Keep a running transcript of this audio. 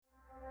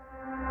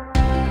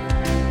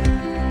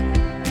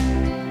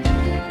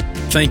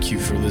Thank you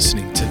for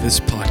listening to this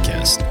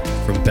podcast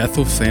from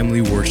Bethel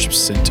Family Worship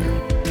Center.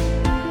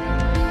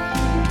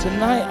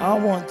 Tonight, I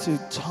want to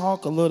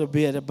talk a little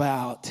bit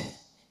about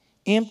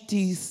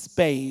empty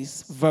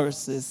space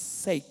versus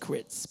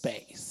sacred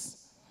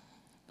space.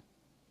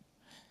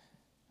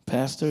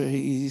 Pastor,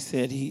 he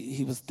said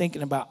he was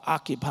thinking about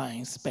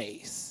occupying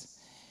space.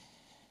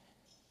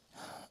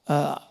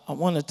 I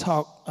want to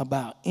talk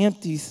about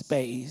empty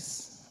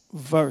space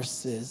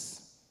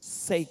versus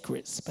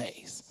sacred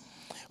space.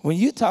 When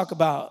you talk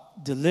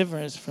about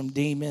deliverance from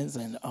demons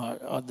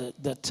or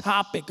the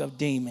topic of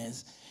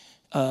demons,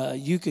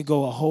 you could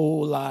go a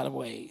whole lot of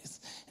ways.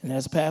 And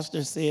as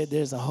Pastor said,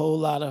 there's a whole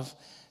lot of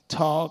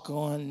talk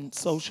on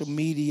social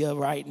media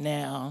right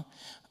now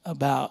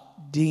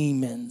about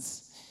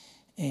demons.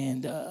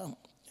 And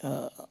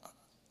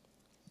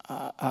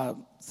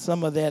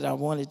some of that I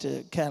wanted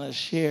to kind of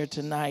share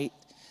tonight.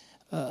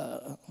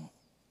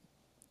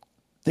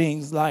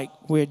 Things like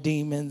where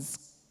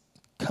demons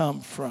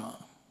come from,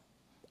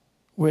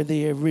 where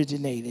they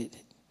originated,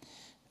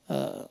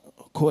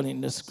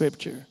 according to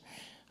Scripture.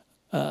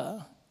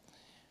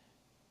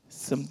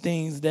 Some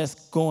things that's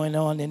going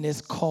on in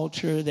this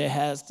culture that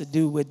has to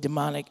do with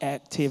demonic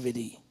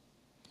activity.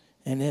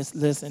 And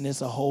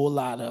it's a whole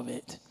lot of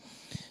it.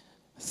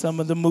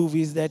 Some of the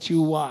movies that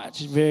you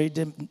watch, very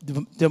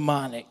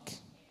demonic.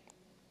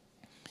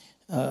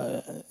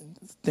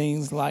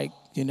 Things like,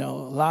 a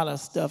lot of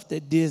stuff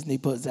that Disney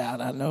puts out.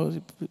 I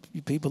know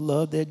people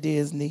love their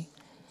Disney.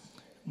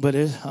 But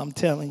I'm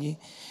telling you,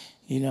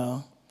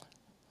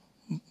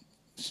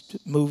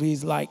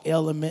 movies like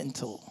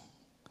Elemental.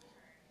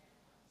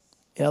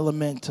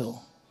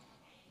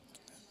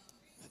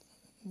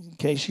 In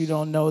case you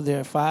don't know,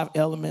 there are 5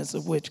 elements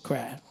of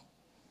witchcraft: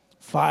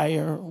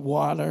 fire,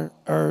 water,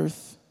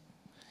 earth,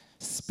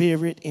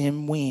 spirit,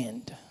 and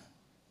wind.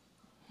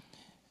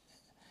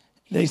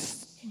 They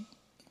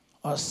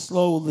are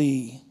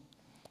slowly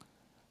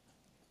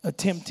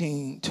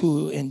attempting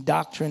to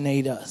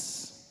indoctrinate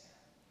us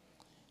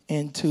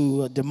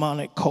into a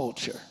demonic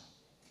culture.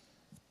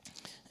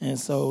 And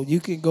so you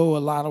can go a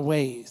lot of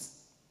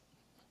ways.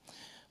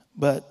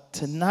 But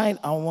tonight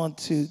I want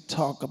to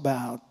talk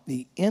about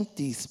the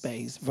empty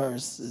space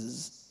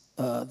versus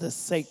the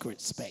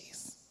sacred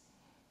space.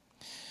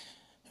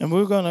 And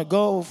we're going to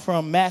go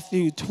from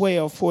Matthew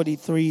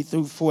 12:43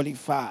 through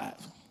 45.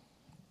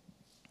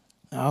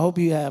 I hope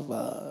you have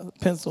a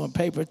pencil and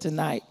paper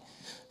tonight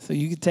so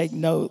you can take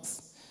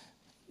notes.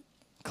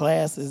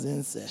 Class is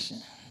in session.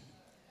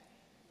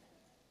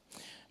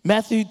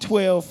 Matthew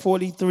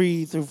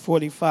 12:43 through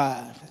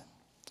 45.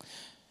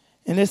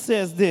 And it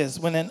says this: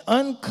 when an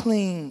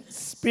unclean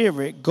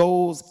spirit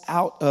goes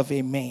out of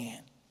a man,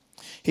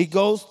 he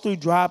goes through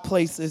dry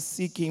places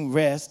seeking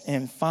rest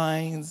and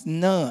finds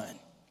none.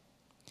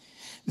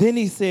 Then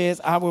he says,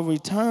 I will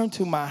return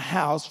to my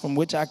house from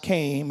which I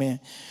came. And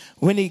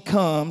when he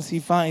comes,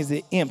 he finds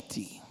it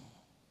empty.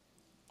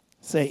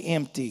 Say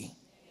empty.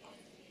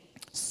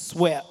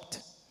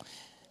 Swept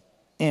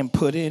and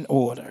put in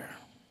order.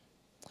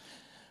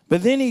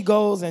 But then he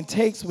goes and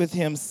takes with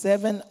him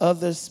 7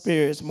 other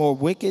spirits more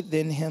wicked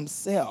than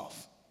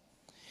himself.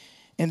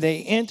 And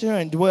they enter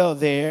and dwell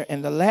there,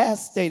 and the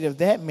last state of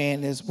that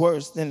man is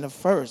worse than the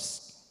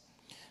first.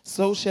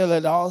 So shall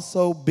it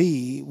also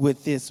be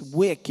with this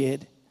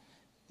wicked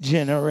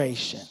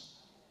generation.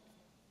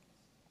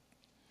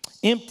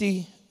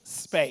 Empty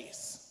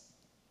space.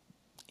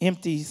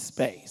 Empty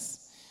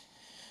space.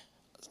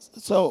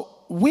 So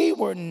we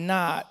were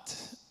not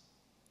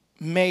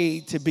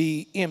made to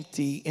be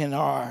empty in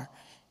our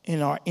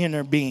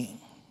inner being.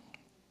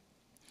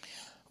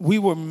 We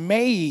were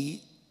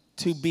made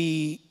to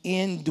be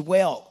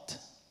indwelt.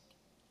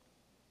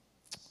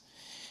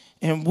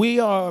 And we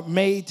are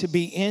made to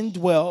be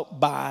indwelt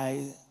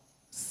by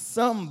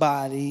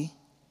somebody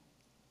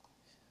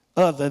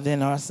other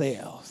than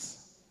ourselves.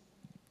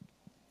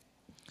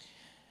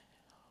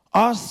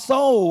 Our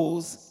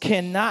souls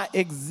cannot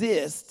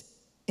exist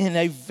in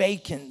a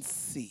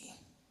vacancy.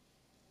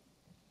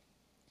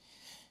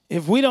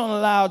 If we don't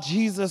allow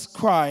Jesus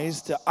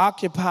Christ to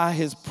occupy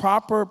his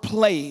proper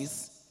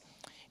place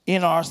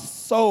in our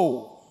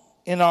soul,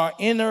 in our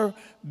inner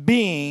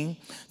being,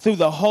 through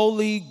the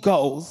Holy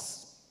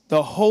Ghost,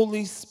 the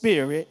Holy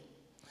Spirit,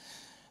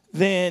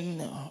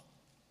 then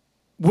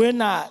we're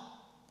not,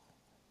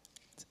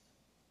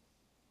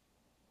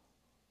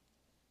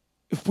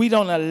 if we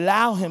don't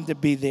allow him to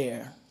be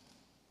there,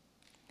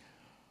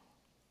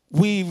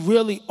 we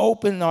really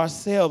open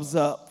ourselves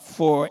up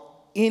for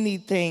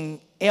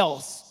anything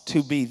else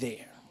to be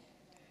there.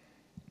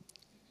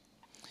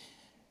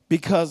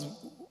 Because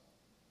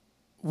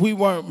we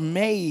weren't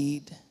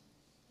made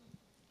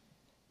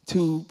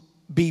to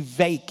be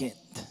vacant.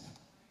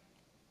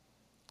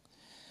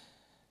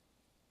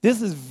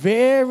 This is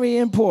very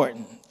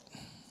important,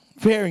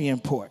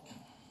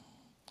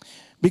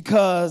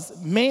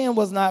 because man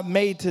was not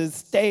made to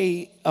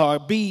stay or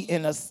be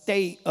in a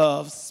state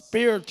of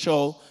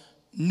spiritual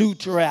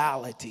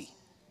neutrality.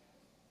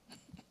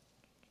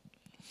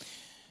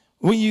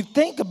 When you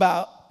think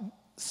about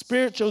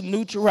spiritual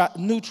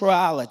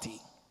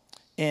neutrality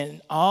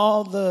and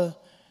all the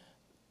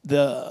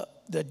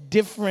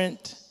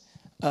different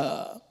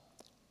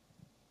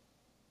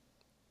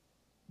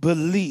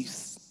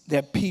beliefs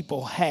that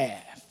people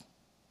have,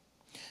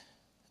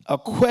 a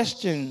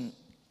question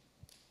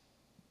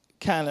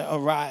kind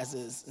of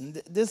arises, and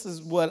this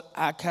is what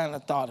I kind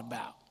of thought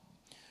about.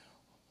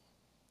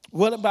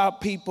 What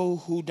about people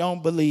who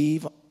don't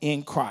believe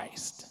in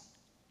Christ?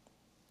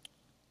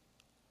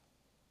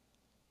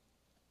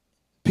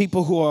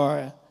 People who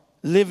are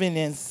living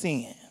in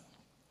sin.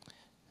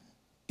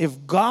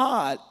 If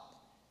God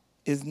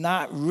is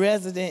not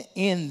resident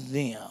in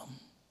them,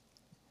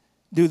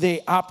 do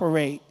they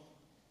operate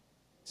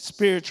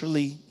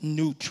spiritually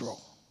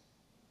neutral?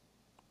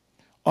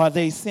 Are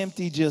they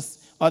simply just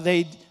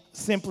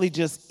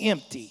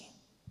empty?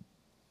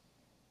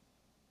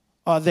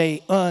 Are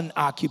they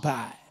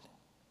unoccupied?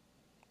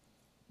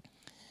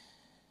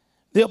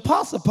 The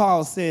Apostle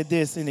Paul said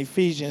this in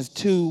Ephesians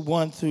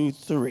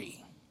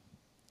 2:1-3.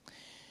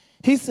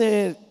 He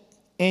said,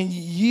 "And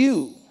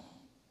you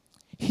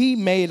he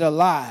made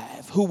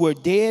alive, who were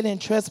dead in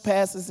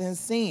trespasses and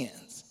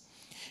sins,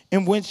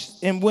 in which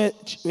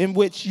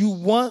you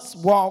once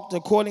walked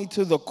according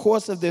to the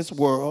course of this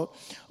world,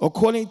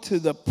 according to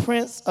the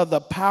prince of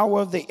the power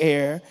of the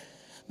air,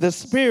 the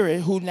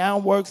spirit who now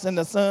works in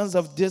the sons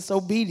of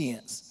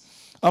disobedience,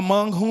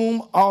 among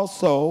whom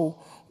also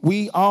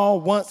we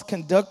all once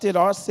conducted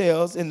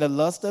ourselves in the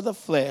lust of the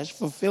flesh,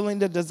 fulfilling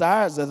the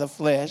desires of the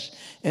flesh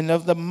and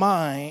of the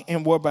mind,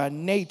 and were by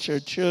nature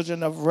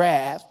children of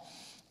wrath,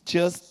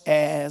 just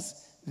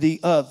as the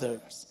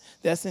others."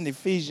 That's in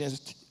Ephesians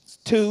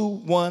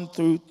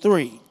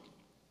 2:1-3.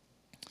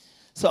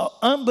 So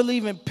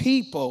unbelieving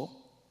people,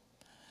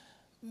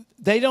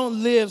 they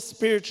don't live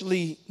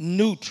spiritually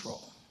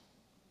neutral,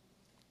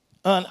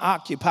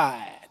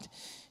 unoccupied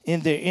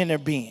in their inner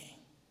being.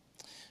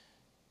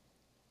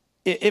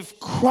 If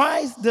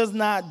Christ does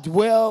not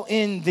dwell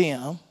in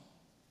them,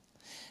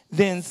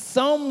 then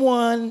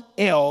someone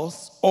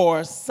else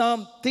or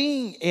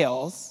something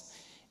else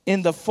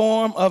in the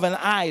form of an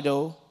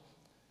idol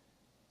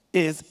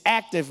is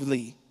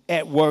actively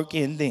at work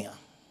in them.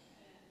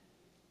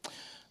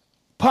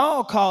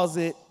 Paul calls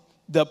it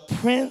the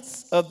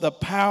prince of the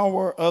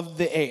power of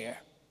the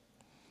air.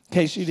 In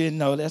case you didn't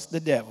know, that's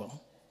the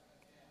devil.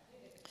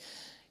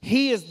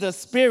 He is the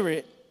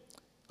spirit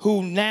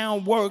who now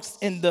works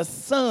in the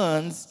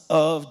sons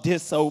of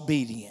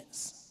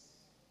disobedience.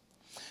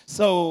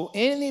 So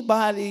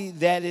anybody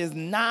that is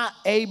not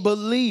a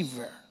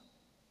believer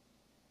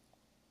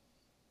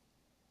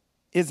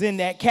is in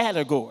that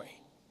category.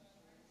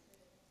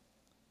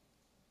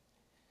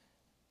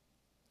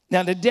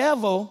 Now the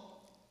devil,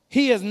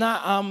 he is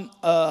not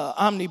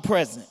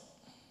omnipresent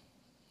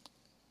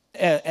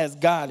as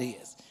God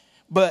is,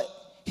 but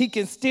he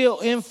can still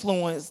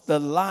influence the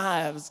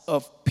lives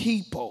of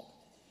people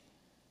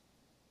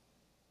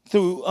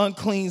through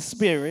unclean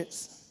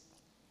spirits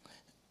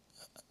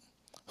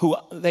who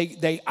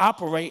they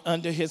operate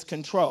under his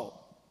control.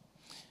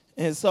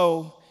 And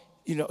so,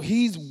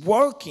 he's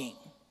working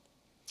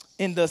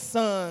in the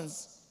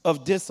sons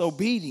of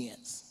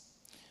disobedience,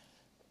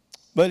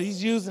 but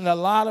he's using a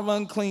lot of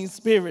unclean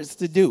spirits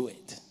to do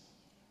it.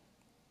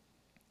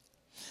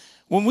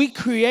 When we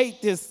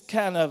create this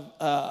kind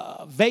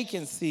of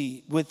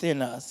vacancy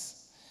within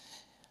us,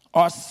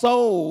 our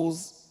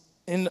souls,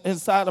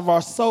 inside of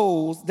our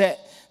souls, that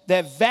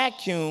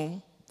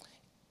vacuum,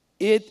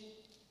 it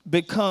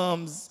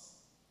becomes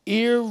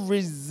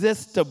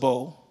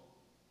irresistible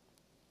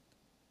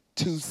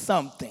to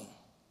something.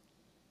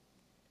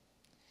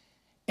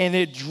 And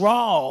it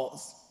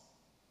draws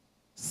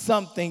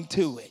something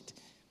to it.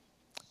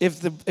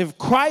 If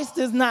Christ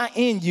is not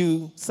in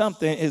you,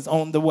 something is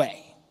on the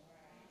way.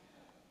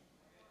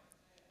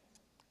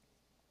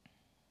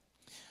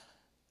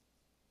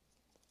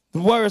 The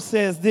word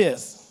says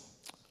this.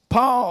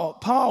 Paul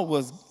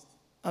was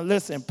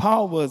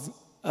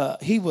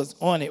he was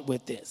on it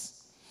with this.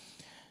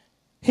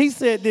 He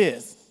said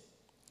this: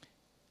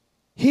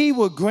 "He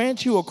will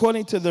grant you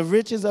according to the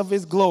riches of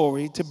his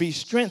glory to be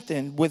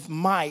strengthened with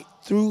might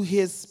through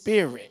his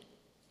spirit."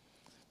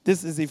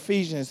 This is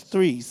Ephesians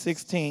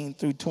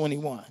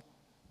 3:16-21.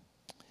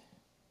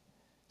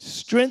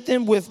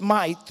 "Strengthened with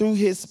might through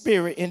his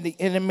spirit in the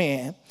inner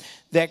man,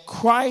 that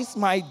Christ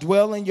might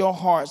dwell in your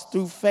hearts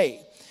through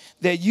faith,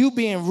 that you,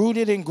 being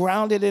rooted and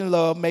grounded in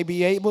love, may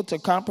be able to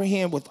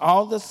comprehend with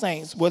all the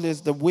saints what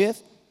is the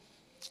width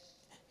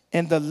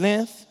and the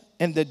length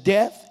and the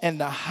depth and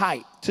the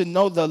height, to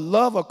know the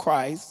love of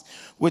Christ,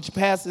 which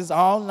passes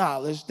all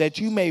knowledge, that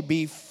you may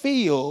be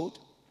filled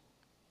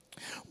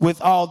with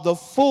all the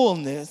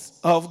fullness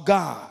of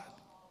God.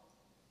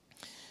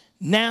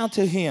 Now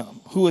to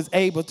him who is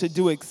able to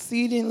do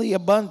exceedingly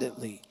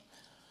abundantly,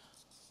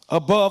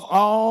 above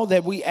all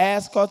that we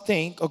ask or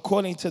think,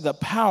 according to the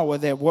power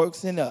that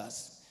works in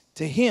us,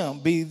 to him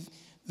be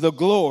the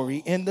glory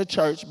in the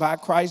church by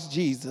Christ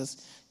Jesus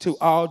to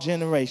all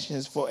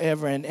generations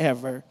forever and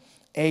ever.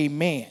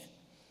 Amen."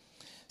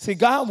 See,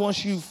 God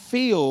wants you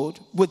filled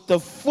with the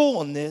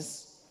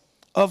fullness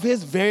of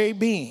his very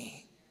being.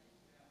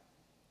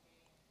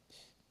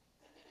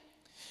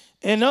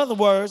 In other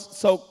words,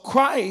 so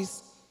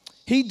Christ,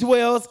 he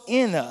dwells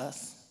in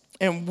us,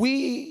 and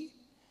we,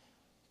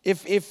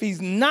 if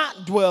he's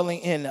not dwelling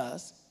in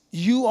us,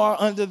 you are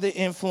under the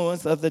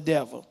influence of the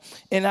devil.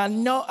 And I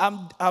know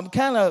I'm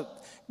kind of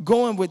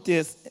going with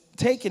this,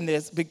 taking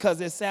this,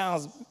 because it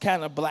sounds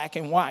kind of black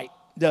and white,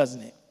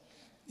 doesn't it?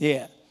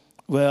 Yeah.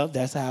 Well,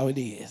 that's how it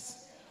is.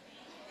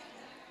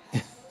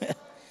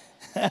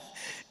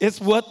 It's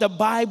what the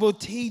Bible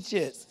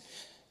teaches.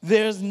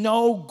 There's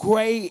no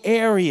gray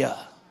area.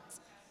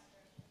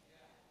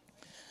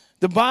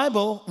 The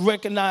Bible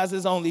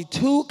recognizes only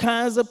two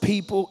kinds of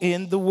people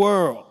in the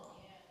world: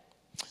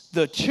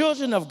 the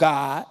children of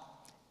God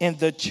and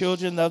the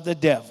children of the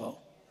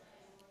devil.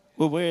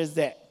 Well, where is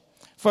that?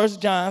 1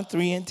 John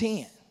 3 and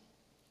 10.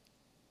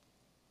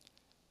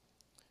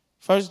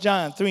 1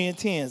 John 3 and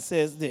 10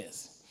 says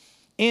this: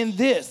 in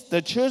this,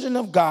 the children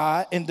of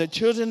God and the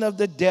children of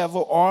the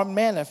devil are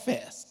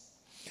manifest.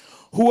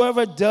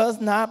 Whoever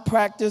does not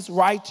practice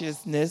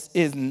righteousness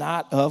is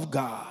not of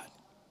God,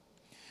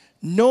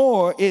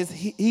 nor is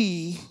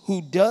he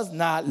who does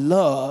not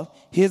love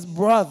his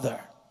brother.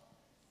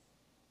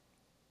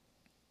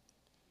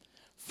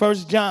 1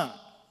 John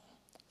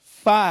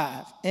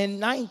 5 and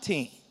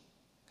 19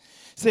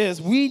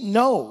 says, we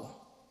know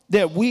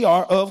that we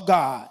are of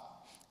God,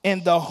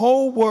 and the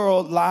whole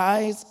world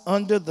lies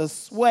under the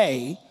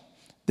sway,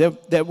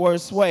 that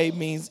word sway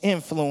means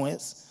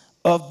influence,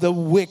 of the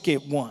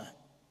wicked one.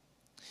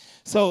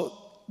 So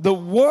the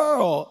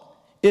world,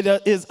 it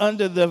is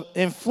under the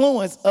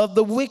influence of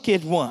the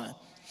wicked one.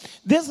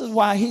 This is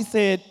why he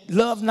said,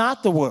 love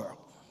not the world,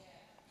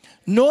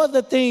 nor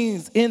the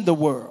things in the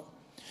world.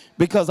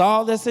 Because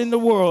all that's in the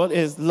world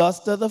is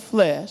lust of the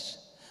flesh,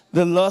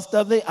 the lust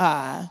of the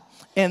eye,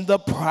 and the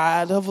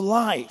pride of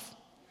life.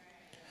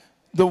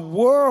 The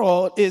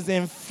world is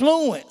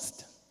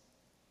influenced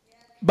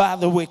by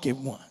the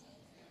wicked one.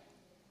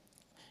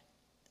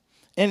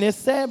 And it's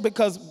sad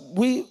because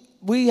we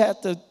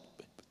have to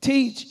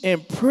teach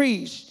and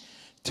preach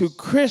to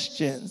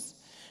Christians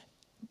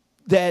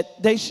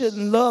that they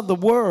shouldn't love the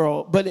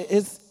world, but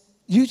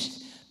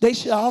they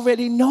should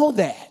already know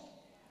that.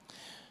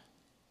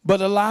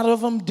 But a lot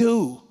of them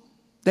do.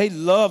 They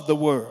love the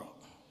world.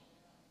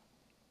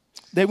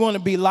 They want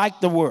to be like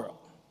the world.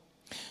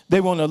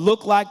 They want to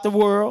look like the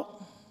world.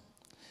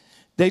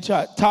 They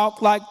try to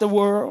talk like the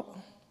world.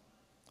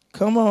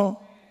 Come on.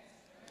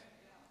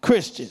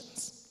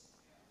 Christians.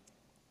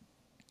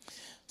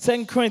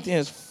 2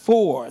 Corinthians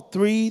 4,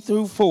 3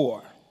 through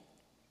 4.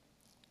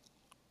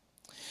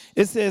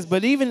 It says,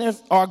 but even if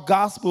our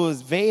gospel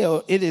is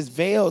veiled, it is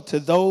veiled to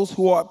those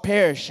who are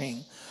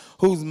perishing,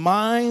 whose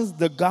minds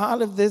the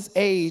God of this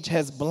age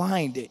has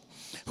blinded,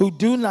 who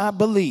do not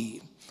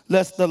believe,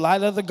 lest the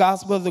light of the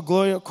gospel of the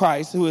glory of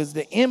Christ, who is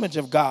the image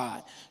of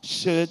God,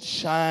 should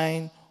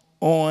shine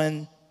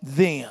on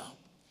them.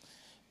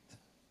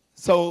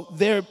 So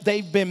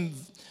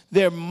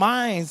their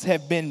minds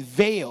have been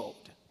veiled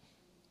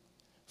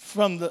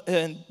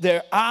and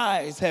their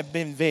eyes have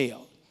been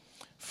veiled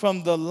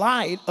from the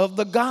light of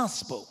the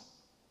gospel.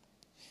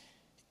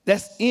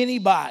 That's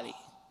anybody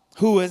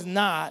who is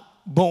not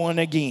born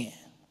again.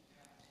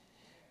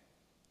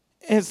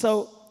 And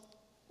so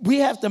we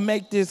have to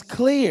make this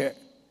clear,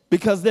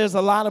 because there's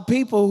a lot of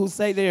people who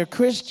say they're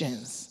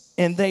Christians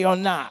and they are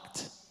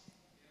not,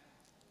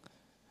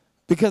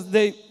 because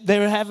they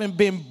haven't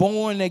been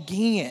born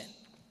again.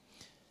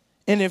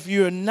 And if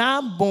you're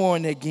not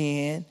born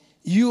again,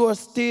 you are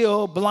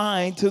still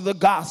blind to the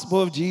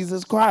gospel of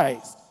Jesus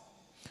Christ.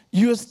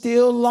 You're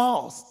still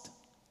lost.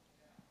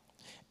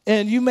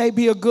 And you may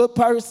be a good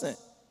person,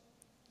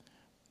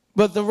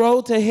 but the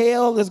road to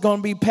hell is going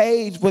to be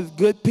paved with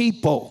good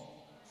people.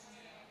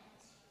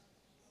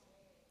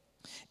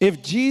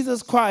 If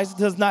Jesus Christ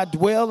does not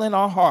dwell in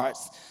our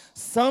hearts,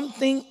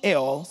 something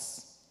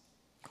else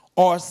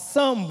or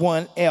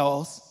someone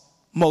else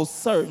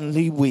most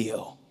certainly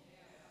will.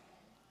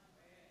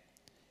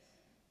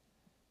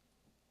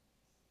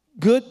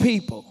 Good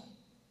people.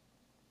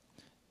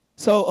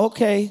 So,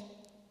 okay,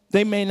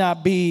 they may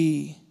not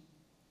be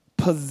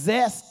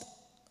possessed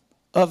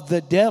of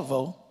the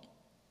devil,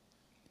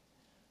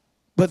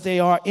 but they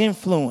are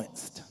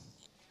influenced.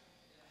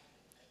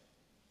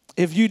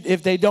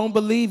 If they don't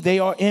believe, they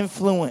are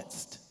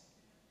influenced.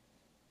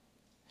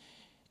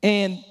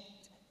 And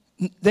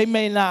they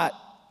may not,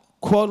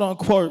 quote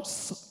unquote,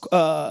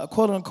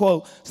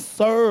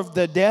 serve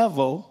the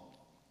devil,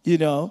 you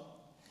know.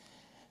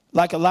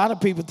 Like a lot of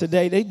people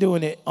today, they're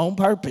doing it on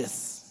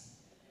purpose.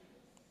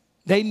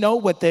 They know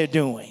what they're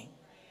doing.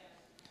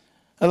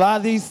 A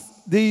lot of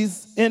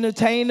these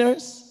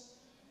entertainers,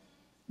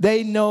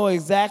 they know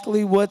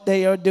exactly what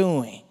they are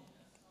doing.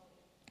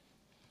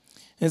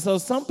 And so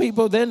some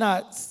people, they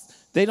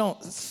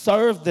don't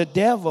serve the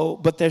devil,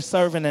 but they're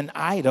serving an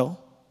idol.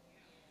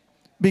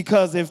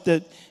 Because if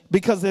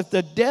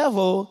the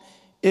devil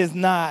is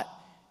not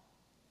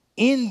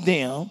in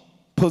them,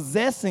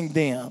 possessing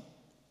them,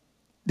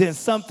 then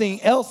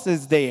something else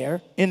is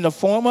there in the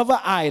form of an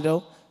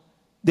idol,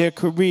 their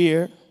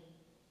career,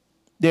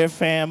 their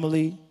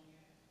family,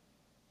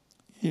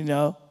 you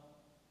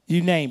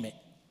name it,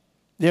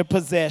 their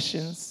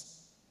possessions.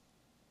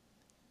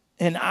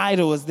 An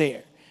idol is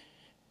there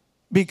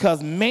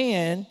because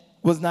man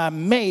was not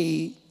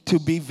made to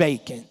be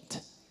vacant.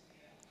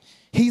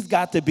 He's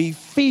got to be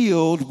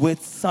filled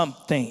with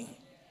something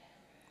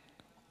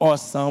or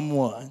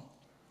someone.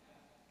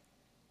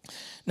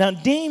 Now,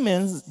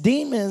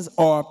 demons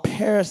are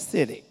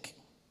parasitic.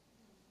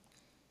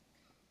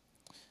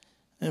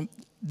 And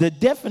the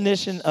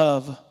definition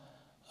of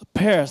a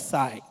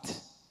parasite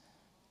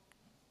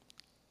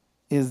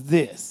is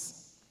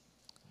this.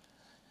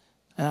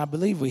 And I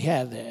believe we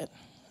have that.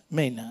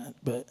 May not,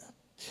 but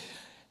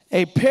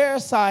a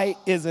parasite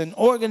is an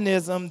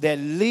organism that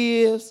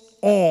lives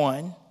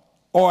on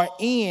or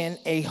in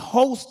a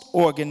host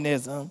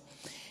organism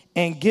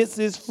and gets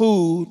its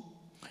food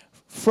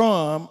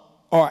from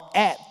or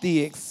at the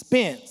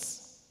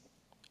expense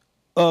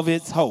of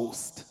its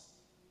host.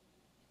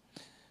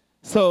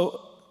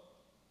 So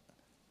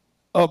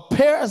a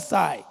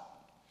parasite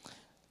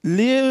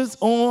lives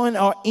on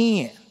or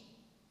in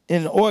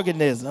an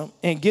organism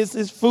and gets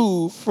its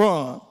food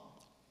from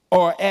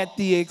or at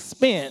the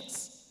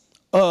expense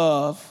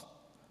of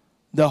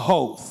the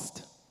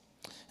host.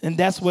 And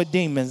that's what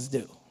demons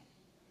do.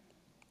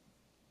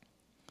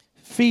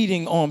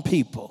 Feeding on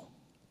people.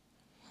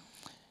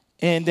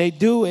 And they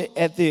do it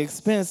at the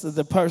expense of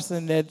the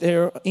person that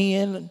they're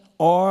in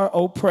or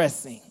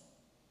oppressing.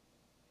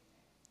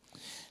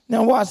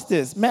 Now watch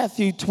this.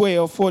 Matthew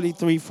 12,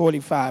 43,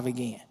 45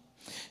 again.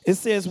 It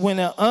says, when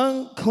an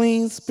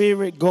unclean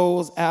spirit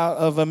goes out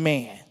of a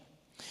man,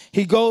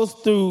 he goes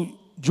through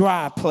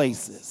dry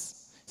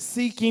places,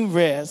 seeking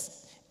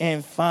rest,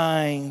 and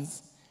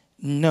finds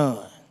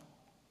none.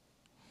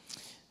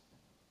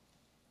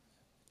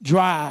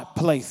 Dry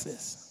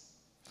places.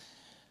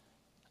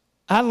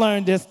 I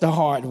learned this the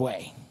hard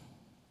way.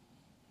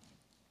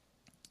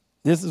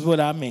 This is what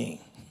I mean.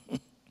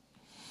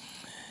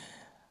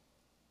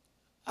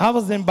 I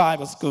was in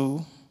Bible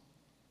school,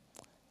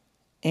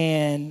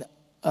 and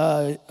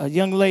a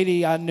young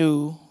lady I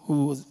knew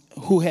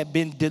who had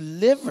been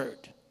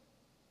delivered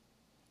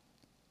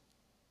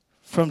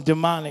from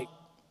demonic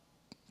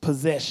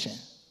possession.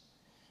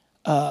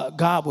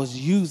 God was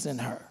using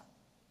her.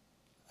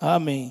 I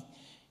mean,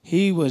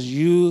 he was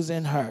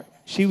using her.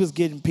 She was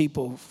getting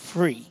people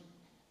free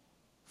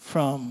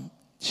from,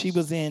 she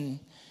was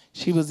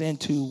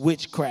into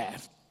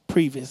witchcraft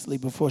previously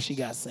before she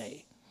got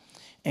saved.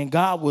 And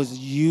God was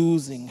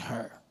using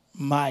her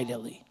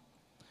mightily.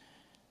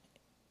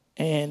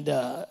 And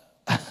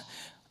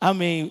I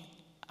mean,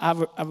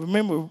 I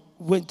remember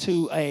went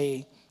to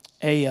a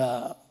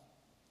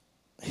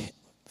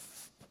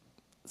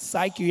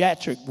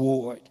psychiatric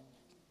ward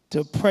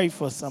to pray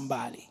for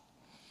somebody.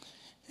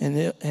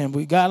 And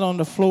we got on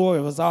the floor,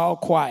 it was all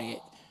quiet.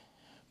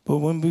 But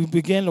when we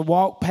began to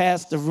walk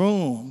past the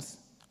rooms,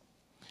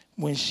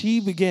 when she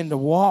began to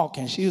walk,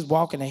 and she was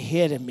walking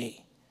ahead of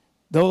me,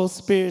 those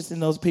spirits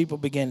and those people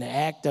began to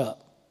act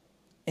up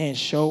and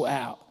show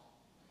out.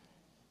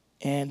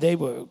 And they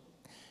were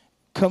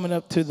coming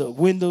up to the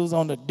windows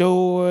on the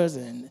doors,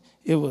 and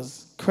it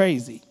was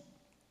crazy.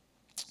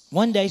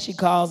 One day she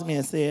calls me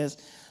and says,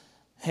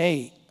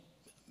 hey,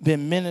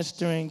 been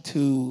ministering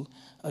to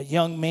a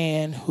young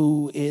man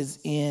who is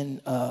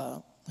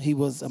he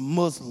was a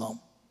Muslim.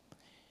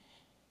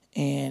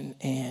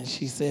 And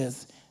she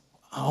says,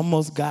 I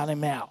almost got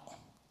him out.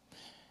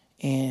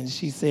 And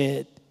she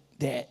said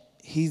that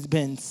he's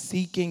been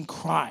seeking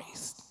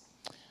Christ.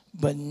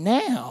 But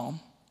now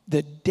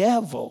the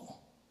devil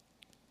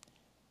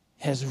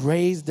has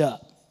raised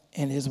up.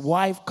 And his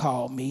wife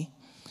called me,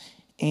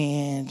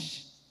 and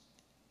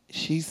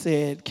she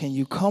said, can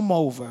you come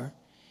over?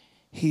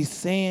 He's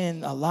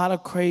saying a lot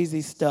of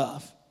crazy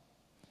stuff,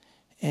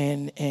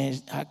 and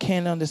I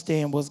can't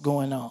understand what's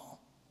going on.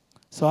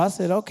 So I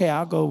said, okay,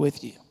 I'll go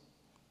with you.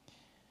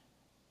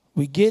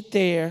 We get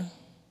there,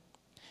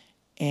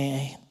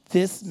 and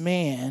this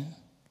man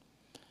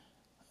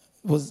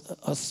was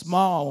a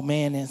small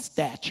man in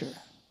stature.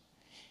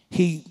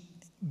 He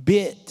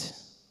bit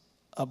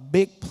a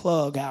big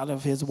plug out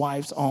of his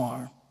wife's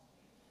arm.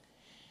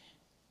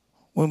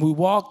 When we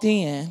walked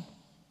in,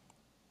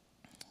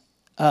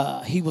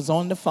 he was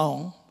on the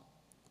phone,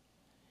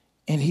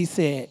 and he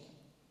said,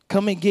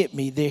 come and get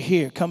me. They're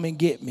here. Come and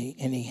get me.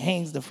 And he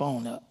hangs the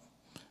phone up.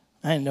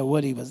 I didn't know who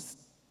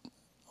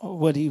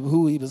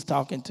he was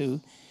talking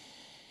to.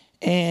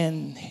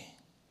 And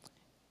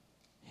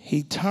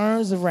he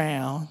turns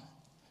around,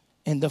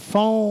 and the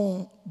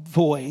phone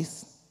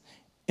voice,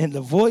 and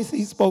the voice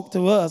he spoke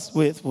to us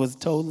with was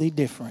totally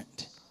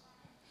different.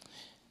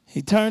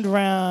 He turned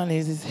around,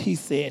 and he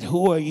said,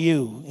 who are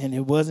you? And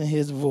it wasn't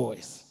his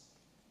voice.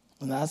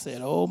 And I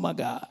said, oh, my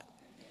God.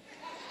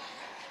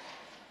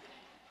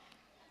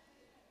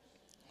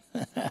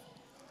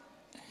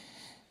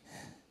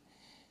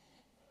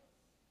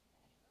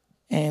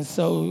 And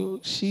so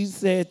she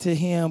said to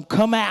him,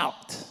 come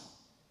out.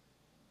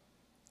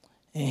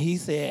 And he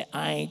said,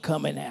 I ain't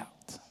coming out.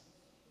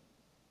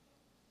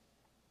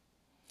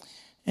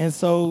 And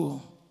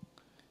so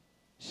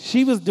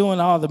she was doing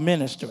all the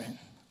ministering.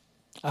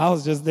 I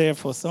was just there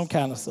for some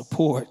kind of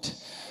support,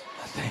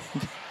 I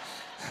think.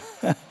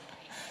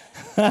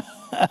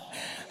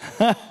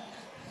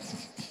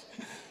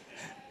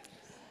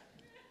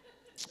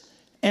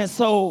 And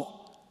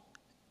so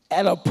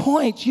at a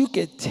point, you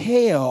could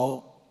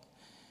tell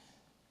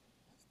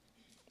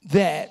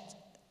that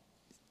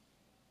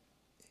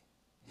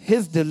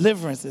his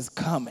deliverance is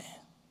coming.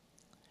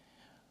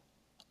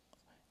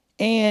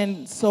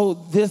 And so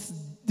this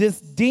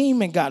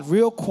demon got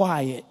real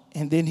quiet,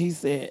 and then he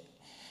said,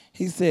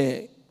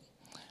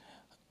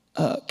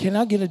 can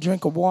I get a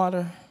drink of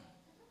water?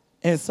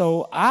 And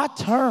so I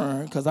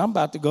turned, because I'm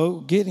about to go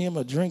get him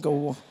a drink of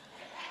water.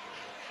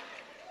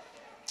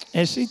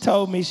 And she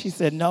told me, she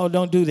said, no,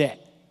 don't do that.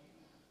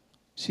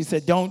 She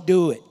said, don't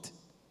do it.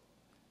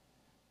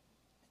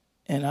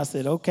 And I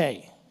said,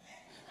 okay.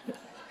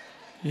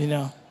 You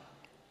know.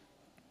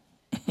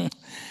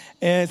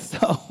 And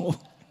so,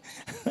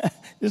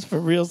 this is for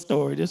real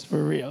story, this is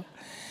for real.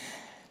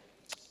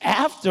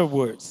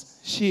 Afterwards,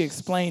 she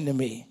explained to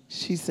me,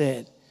 she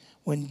said,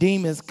 when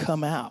demons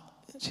come out,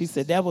 she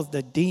said that was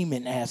the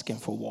demon asking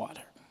for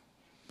water.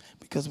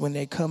 Because when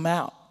they come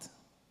out,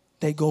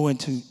 they go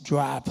into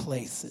dry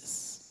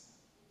places.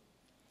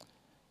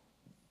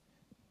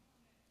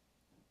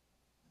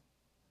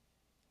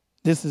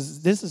 This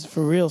is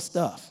for real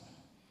stuff.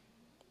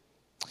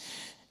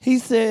 He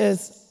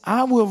says,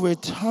 I will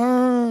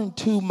return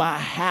to my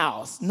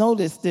house.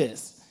 Notice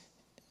this.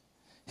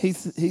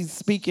 He's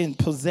speaking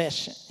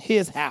possession,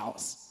 his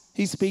house.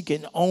 He's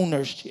speaking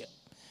ownership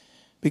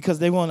because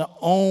they want to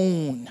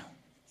own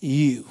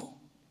you.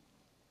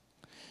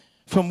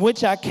 From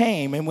which I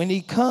came, and when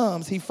he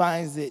comes, he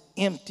finds it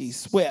empty,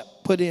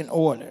 swept, put in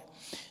order.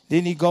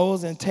 Then he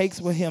goes and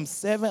takes with him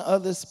 7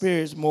 other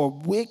spirits more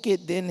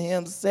wicked than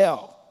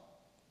himself,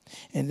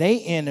 and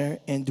they enter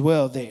and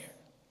dwell there.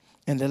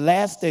 And the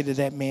last state of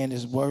that man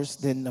is worse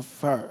than the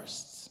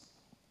first.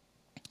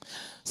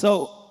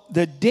 So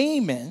the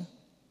demon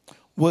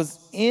was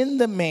in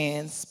the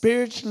man,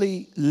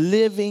 spiritually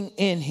living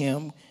in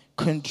him,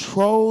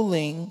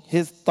 controlling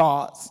his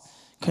thoughts,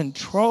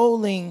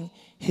 controlling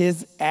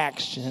his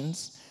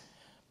actions,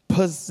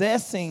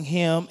 possessing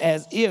him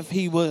as if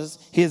he was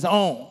his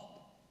own.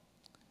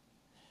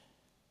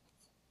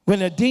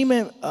 When a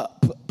demon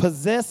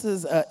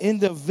possesses an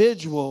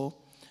individual,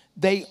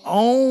 they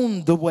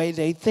own the way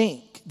they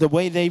think, the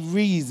way they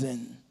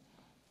reason.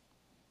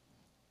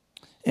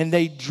 And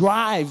they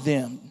drive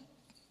them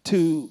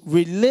to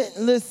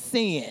relentless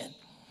sin.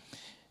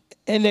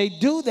 And they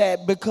do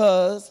that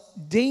because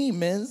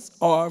demons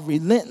are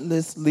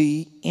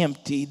relentlessly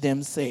empty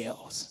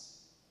themselves.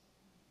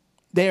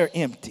 They're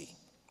empty.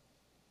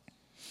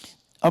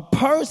 A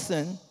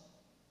person,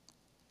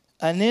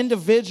 an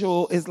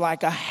individual, is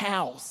like a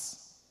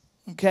house,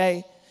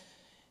 okay?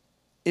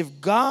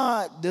 If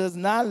God does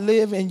not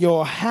live in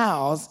your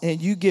house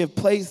and you give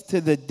place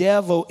to the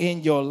devil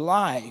in your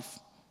life,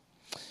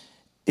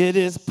 it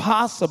is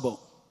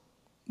possible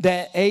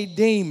that a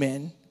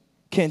demon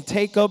can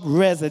take up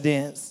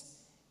residence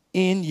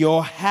in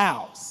your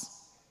house.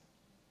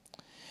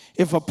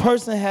 If a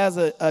person has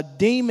a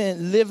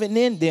demon living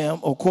in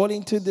them,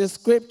 according to this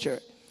scripture,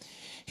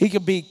 he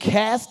could be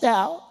cast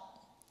out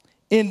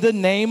in the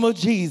name of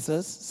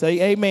Jesus.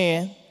 Say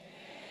amen.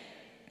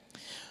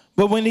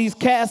 But when he's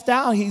cast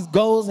out, he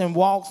goes and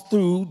walks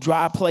through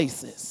dry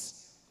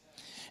places.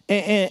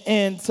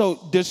 And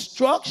so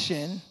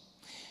destruction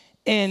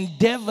and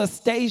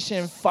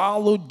devastation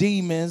follow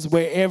demons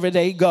wherever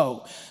they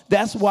go.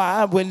 That's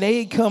why when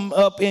they come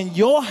up in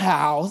your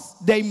house,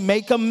 they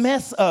make a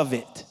mess of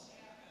it.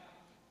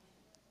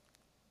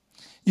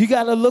 You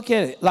got to look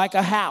at it like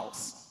a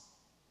house.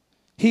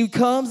 He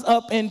comes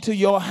up into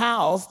your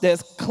house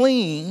that's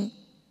clean,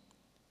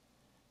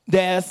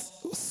 that's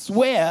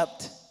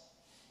swept,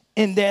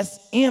 and that's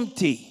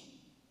empty.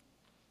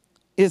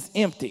 It's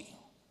empty.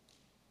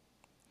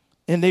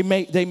 And they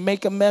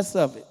make a mess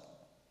of it.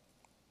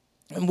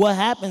 And what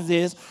happens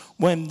is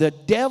when the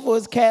devil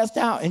is cast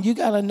out, and you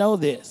got to know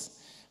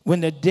this, when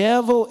the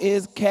devil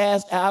is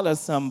cast out of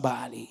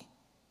somebody,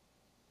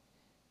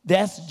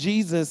 that's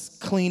Jesus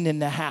cleaning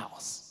the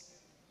house.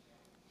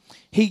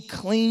 He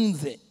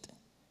cleans it.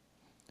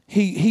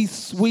 He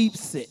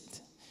sweeps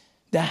it.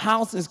 The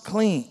house is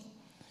clean.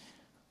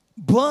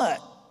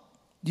 But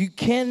you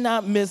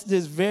cannot miss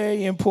this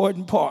very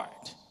important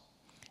part.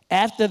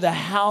 After the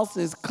house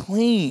is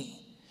clean,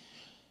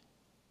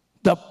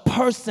 the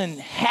person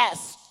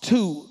has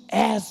to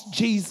ask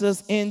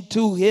Jesus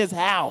into his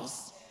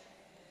house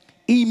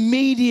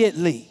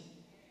immediately.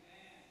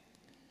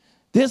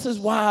 This is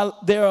why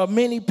there are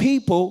many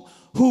people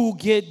who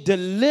get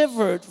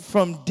delivered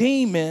from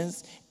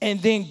demons and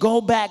then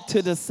go back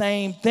to the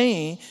same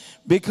thing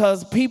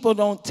because people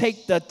don't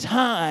take the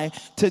time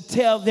to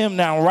tell them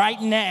now,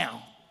 right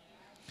now,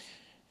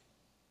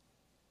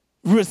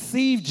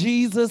 receive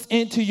Jesus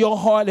into your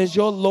heart as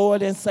your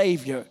Lord and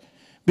Savior.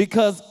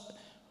 Because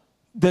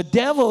The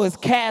devil is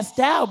cast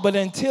out, but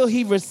until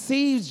he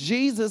receives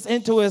Jesus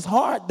into his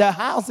heart, the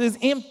house is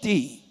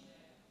empty.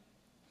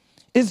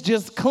 It's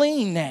just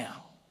clean now.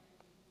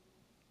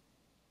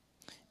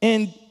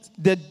 And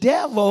the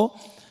devil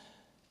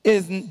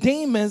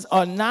demons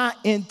are not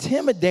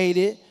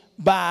intimidated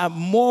by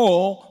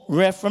moral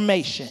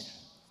reformation.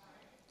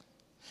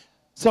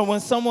 So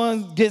when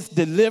someone gets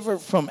delivered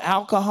from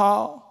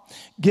alcohol,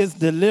 gets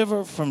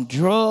delivered from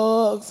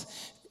drugs,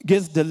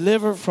 gets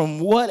delivered from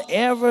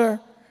whatever,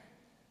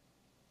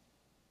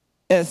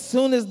 as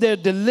soon as they're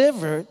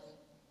delivered,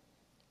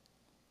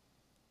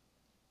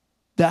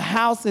 the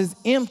house is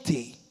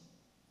empty,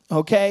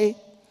 okay?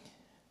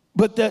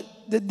 But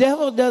the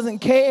devil doesn't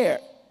care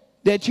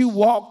that you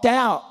walked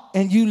out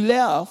and you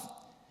left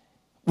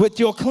with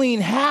your clean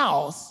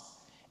house,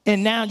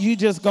 and now you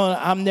just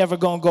I'm never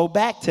gonna go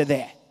back to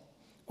that.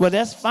 Well,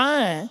 that's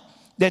fine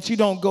that you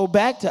don't go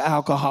back to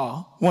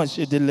alcohol once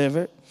you're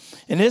delivered.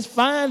 And it's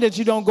fine that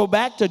you don't go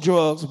back to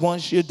drugs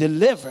once you're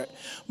delivered.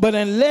 But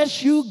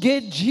unless you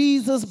get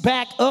Jesus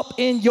back up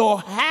in your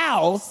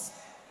house,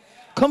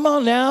 come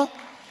on now.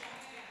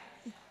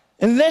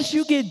 Unless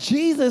you get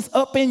Jesus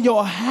up in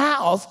your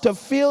house to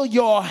fill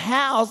your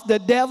house, the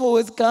devil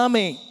is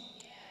coming.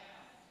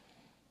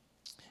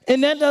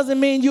 And that doesn't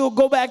mean you'll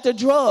go back to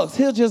drugs.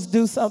 He'll just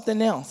do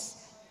something else.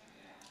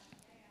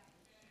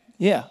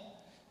 Yeah.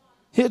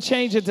 He'll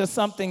change it to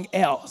something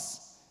else.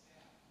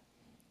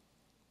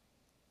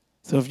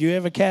 So if you're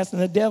ever casting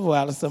the devil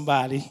out of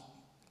somebody,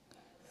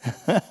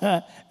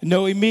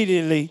 know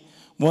immediately,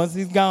 once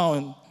he's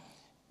gone,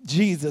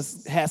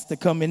 Jesus has to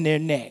come in there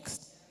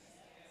next.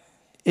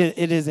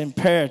 It is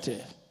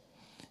imperative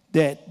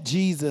that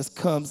Jesus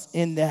comes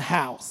in the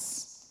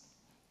house,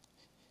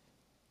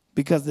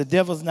 because the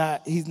devil's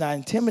he's not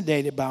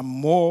intimidated by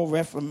moral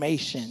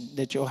reformation,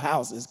 that your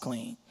house is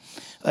clean.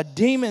 A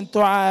demon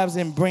thrives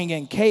in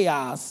bringing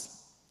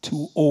chaos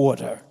to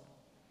order.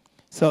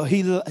 So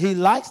he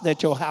likes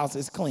that your house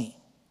is clean,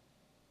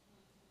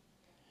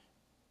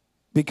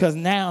 because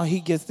now he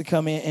gets to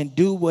come in and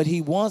do what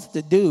he wants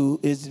to do,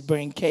 is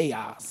bring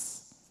chaos.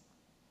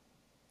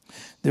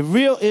 The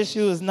real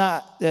issue is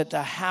not that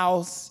the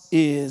house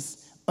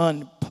is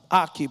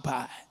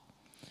unoccupied.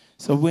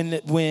 So when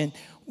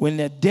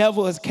the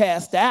devil is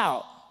cast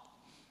out,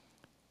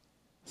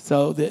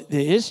 so the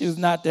issue is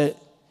not that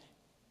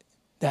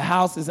the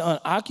house is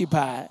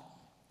unoccupied.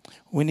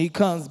 When he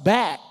comes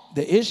back,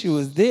 the issue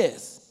is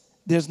this: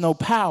 there's no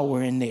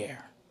power in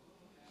there.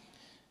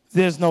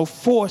 There's no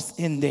force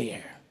in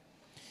there.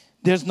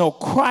 There's no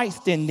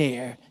Christ in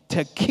there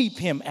to keep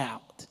him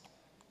out.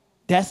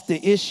 That's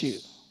the issue.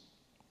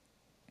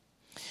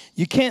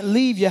 You can't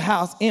leave your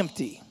house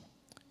empty,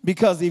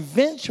 because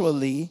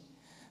eventually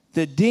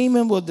the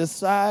demon will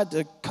decide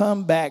to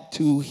come back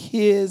to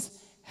his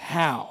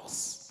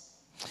house.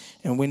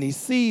 And when he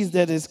sees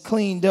that it's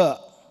cleaned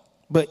up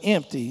but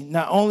empty,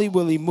 not only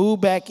will he move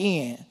back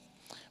in,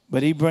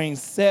 but he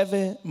brings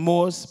 7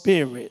 more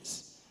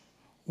spirits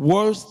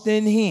worse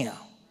than him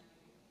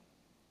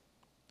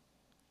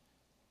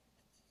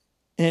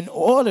in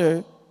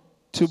order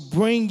to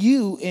bring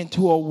you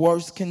into a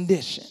worse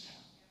condition.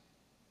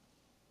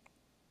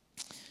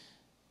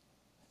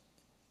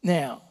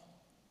 Now,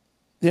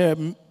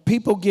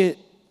 people get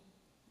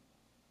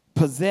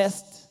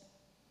possessed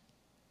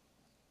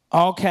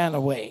all kind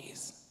of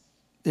ways.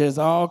 There's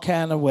all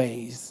kind of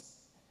ways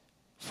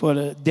for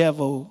the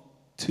devil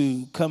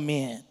to come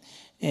in.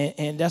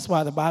 And that's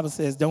why the Bible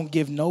says don't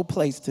give no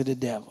place to the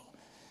devil.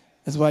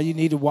 That's why you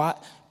need to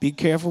be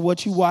careful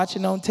what you're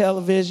watching on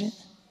television.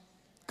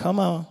 Come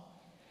on.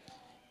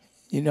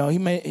 You know,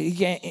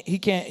 he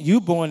can't, you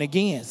born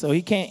again, so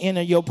he can't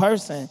enter your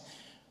person,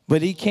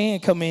 but he can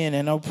come in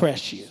and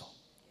oppress you.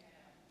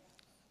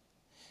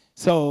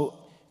 So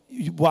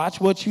you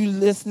watch what you're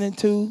listening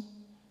to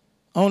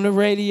on the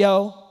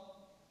radio.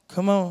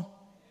 Come on.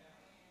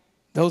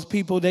 Those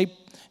people,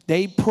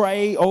 they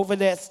pray over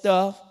that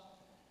stuff.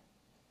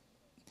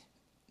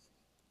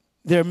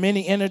 There are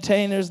many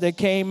entertainers that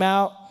came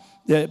out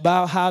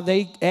about how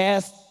they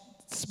asked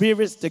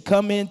spirits to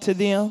come into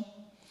them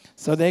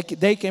so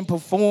they can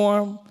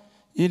perform,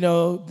 you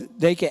know,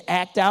 they can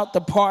act out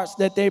the parts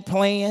that they're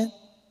playing.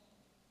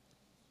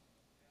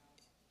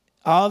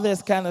 All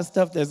this kind of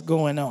stuff that's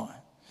going on.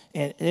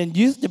 And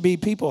used to be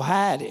people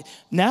hide it.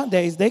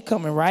 Nowadays, they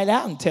coming right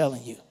out and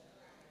telling you.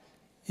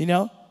 You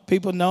know,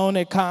 people known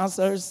at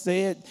concerts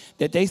said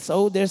that they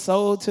sold their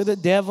soul to the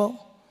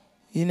devil.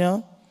 You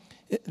know,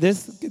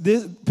 this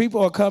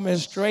people are coming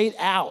straight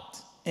out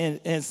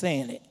and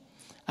saying it.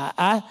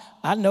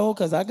 I know,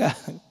 because I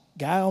got a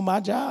guy on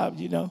my job,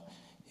 you know.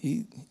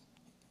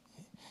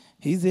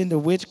 He's into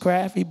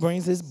witchcraft. He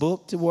brings his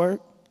book to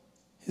work.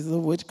 His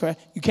little witchcraft.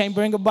 You can't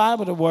bring a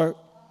Bible to work,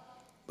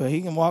 but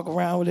he can walk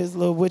around with his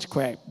little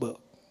witchcraft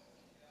book.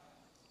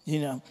 You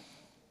know.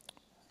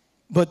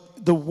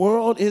 But the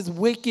world is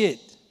wicked.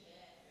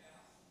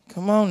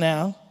 Come on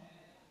now.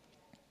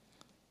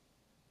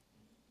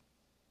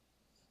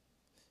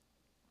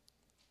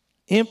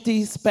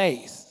 Empty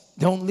space.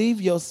 Don't leave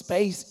your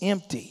space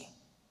empty.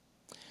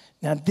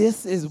 Now,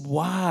 this is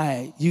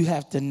why you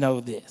have to know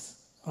this,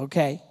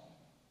 okay?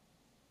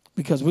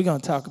 Because we're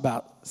going to talk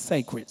about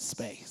sacred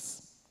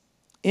space.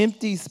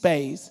 Empty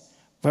space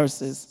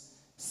versus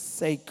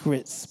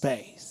sacred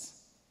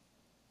space.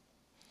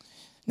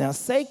 Now,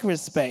 sacred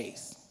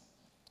space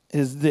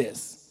is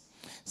this.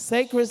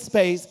 Sacred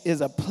space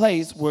is a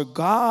place where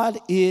God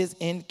is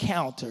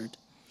encountered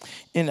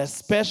in a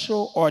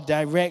special or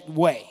direct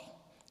way,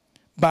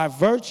 by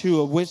virtue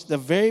of which the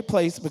very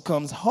place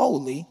becomes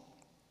holy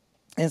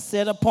and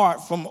set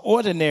apart from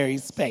ordinary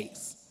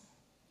space.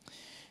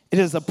 It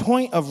is a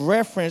point of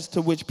reference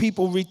to which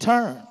people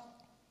return,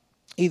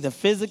 either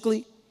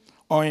physically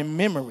or in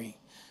memory.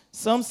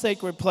 Some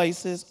sacred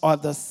places are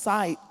the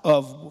site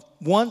of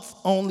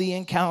once-only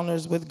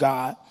encounters with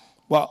God,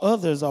 while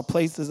others are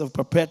places of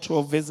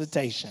perpetual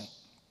visitation.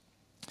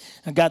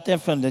 I got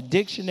that from the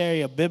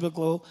Dictionary of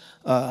Biblical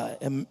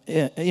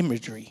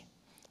Imagery.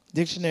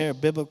 Dictionary of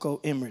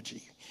Biblical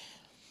Imagery.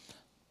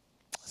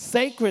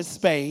 Sacred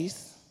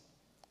space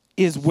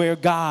is where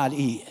God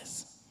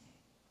is.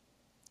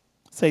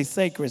 Say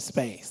sacred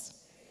space.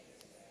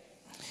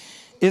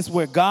 It's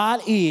where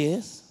God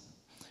is,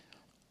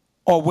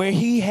 or where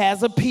he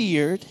has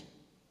appeared,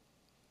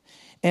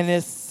 and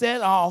is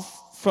set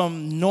off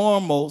from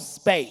normal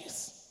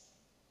space.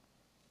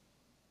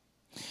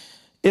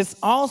 It's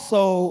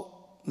also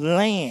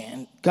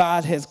land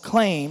God has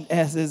claimed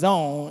as his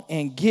own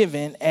and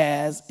given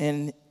as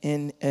an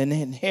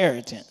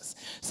inheritance.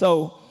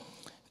 So,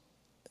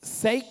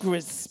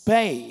 sacred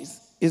space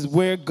is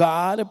where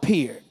God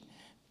appeared.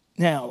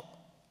 Now,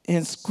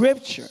 in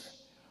Scripture,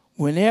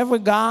 whenever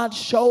God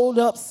showed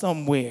up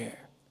somewhere,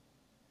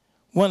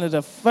 one of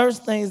the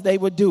first things they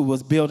would do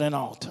was build an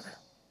altar.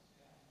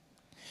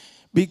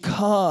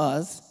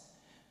 Because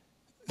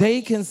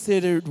they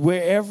considered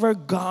wherever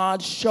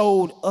God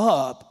showed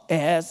up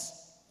as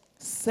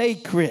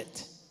sacred.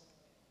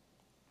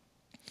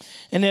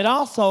 And it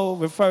also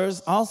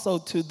refers also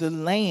to the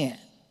land.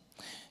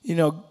 You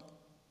know,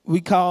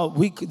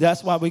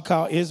 that's why we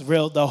call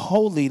Israel the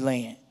Holy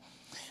Land.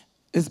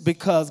 It's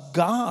because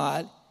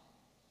God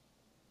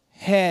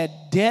had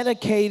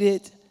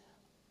dedicated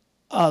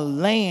a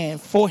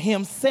land for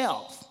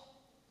himself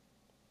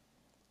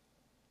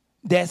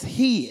that's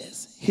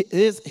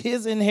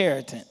his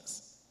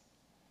inheritance.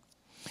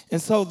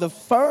 And so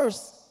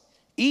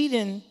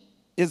Eden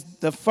is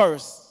the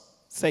first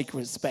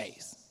sacred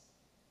space.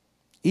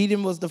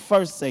 Eden was the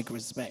first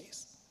sacred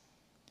space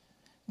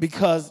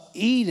because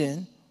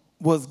Eden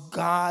was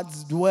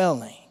God's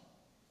dwelling.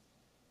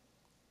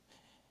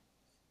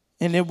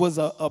 And it was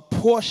a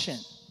portion,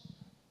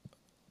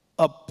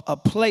 a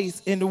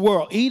place in the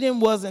world. Eden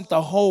wasn't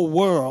the whole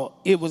world.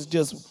 It was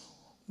just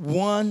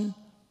one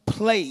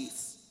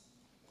place,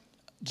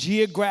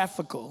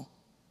 geographical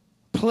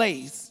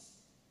place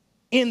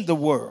in the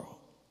world,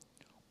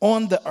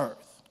 on the earth.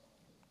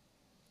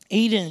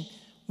 Eden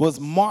was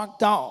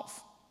marked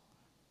off.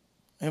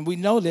 And we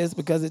know this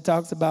because it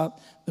talks about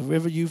the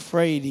river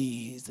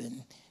Euphrates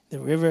and the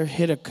river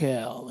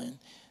Hiddekel and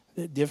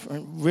the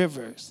different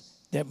rivers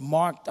that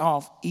marked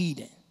off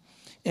Eden.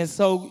 And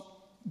so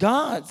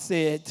God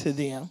said to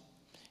them,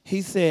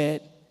 he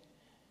said,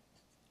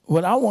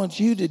 what I want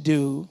you to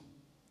do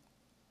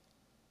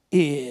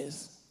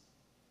is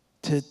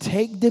to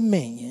take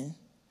dominion,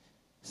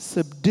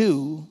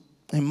 subdue,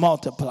 and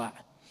multiply.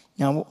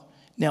 Now,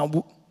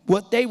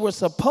 what they were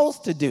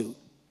supposed to do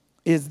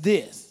is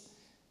this.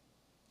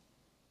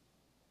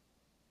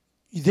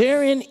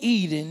 They're in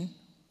Eden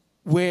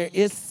where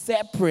it's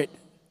separate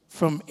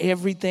from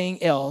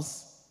everything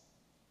else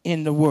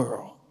in the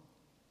world.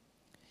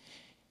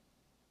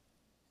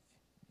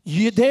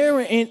 They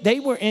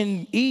were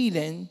in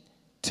Eden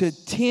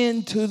to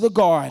tend to the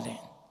garden,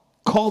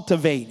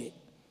 cultivate it.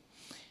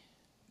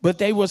 But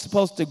they were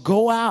supposed to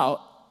go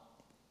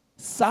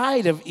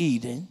outside of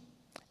Eden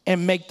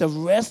and make the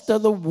rest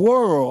of the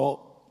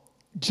world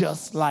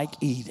just like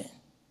Eden.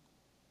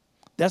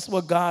 That's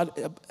what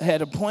God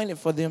had appointed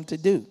for them to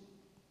do.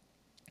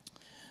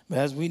 But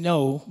as we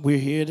know, we're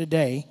here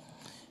today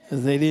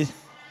because they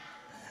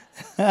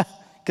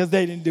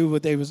didn't do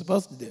what they were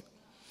supposed to do.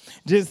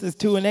 Genesis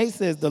 2:8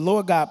 says, the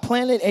Lord God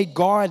planted a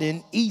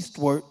garden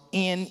eastward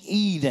in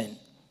Eden.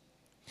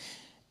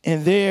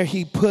 And there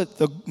he put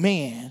the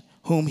man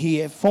whom he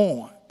had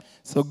formed.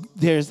 So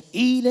there's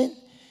Eden.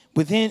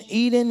 Within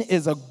Eden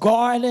is a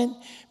garden.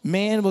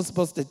 Man was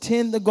supposed to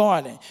tend the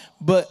garden.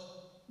 But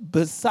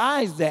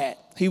besides that,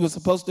 he was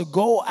supposed to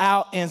go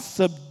out and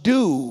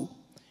subdue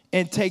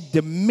and take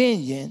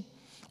dominion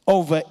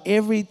over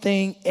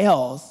everything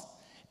else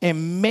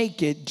and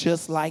make it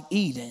just like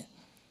Eden.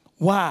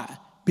 Why?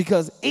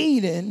 Because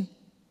Eden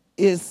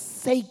is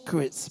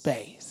sacred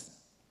space.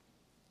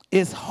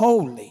 It's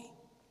holy.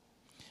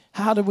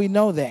 How do we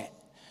know that?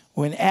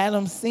 When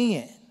Adam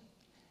sinned,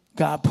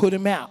 God put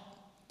him out.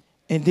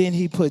 And then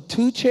he put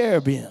 2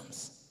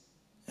 cherubims.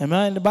 Am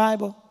I in the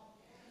Bible?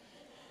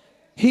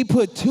 He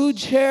put 2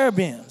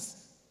 cherubims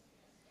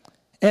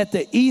at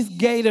the east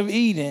gate of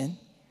Eden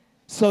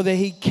so that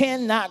he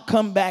cannot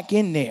come back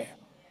in there.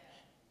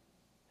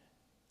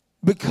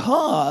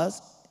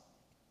 because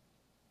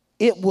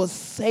it was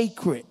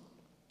sacred.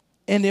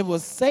 And it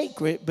was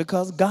sacred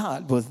because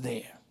God was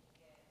there.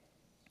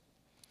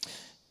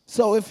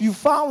 So if you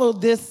follow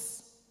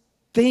this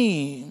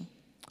theme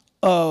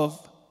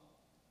of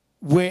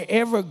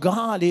wherever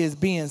God is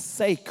being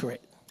sacred,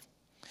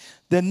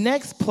 the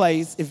next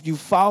place, if you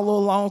follow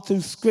along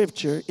through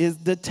Scripture, is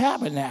the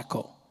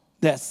tabernacle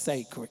that's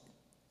sacred.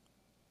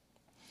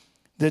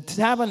 The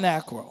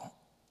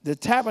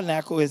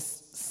tabernacle is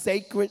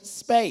sacred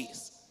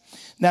space.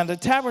 Now, the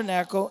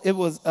tabernacle, it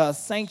was a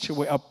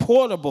sanctuary, a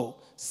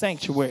portable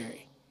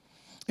sanctuary.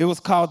 It was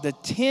called the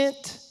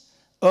tent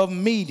of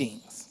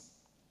meetings.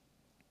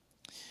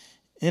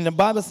 And the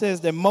Bible says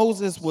that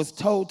Moses was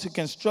told to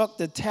construct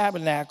the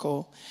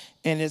tabernacle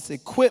and its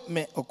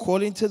equipment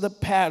according to the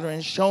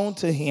pattern shown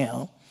to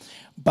him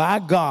by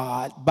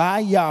God, by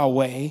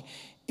Yahweh,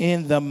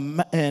 in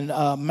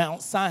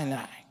Mount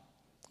Sinai.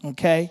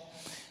 Okay?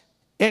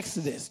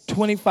 Exodus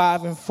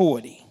 25 and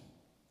 40.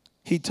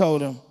 He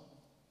told him,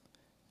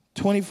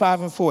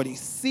 25 and 40,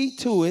 see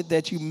to it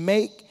that you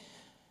make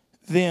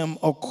them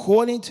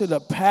according to the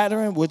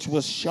pattern which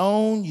was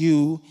shown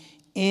you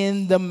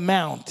in the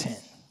mountain.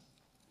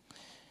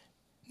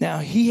 Now,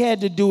 he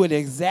had to do it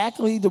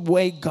exactly the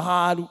way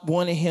God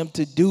wanted him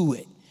to do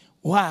it.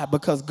 Why?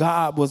 Because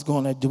God was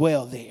going to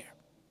dwell there.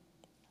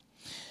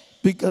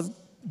 Because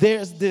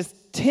there's this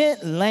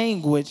tent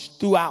language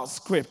throughout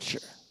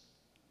Scripture.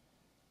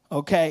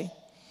 Okay?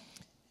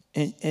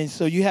 And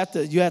so you have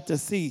to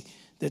see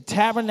the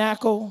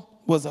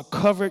tabernacle was a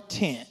covered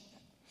tent.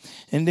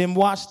 And then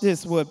watch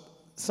this, what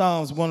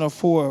Psalms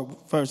 104,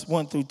 verse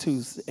 1 through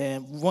 2,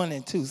 and 1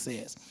 and 2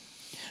 says.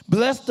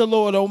 Bless the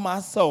Lord, O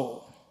my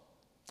soul.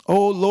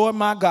 O Lord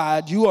my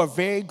God, you are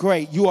very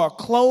great. You are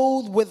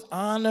clothed with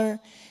honor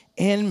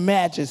and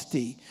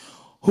majesty,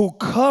 who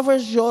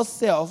covers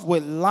yourself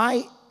with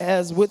light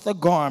as with a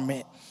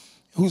garment,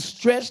 who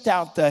stretched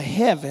out the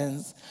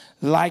heavens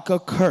like a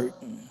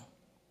curtain.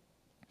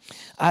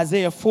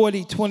 Isaiah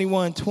 40,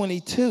 21,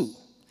 22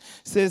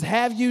 says,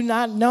 have you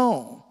not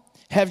known?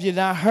 Have you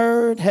not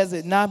heard? Has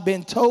it not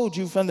been told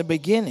you from the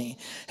beginning?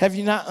 Have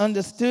you not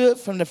understood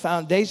from the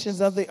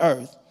foundations of the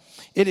earth?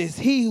 It is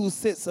he who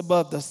sits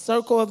above the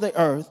circle of the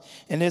earth,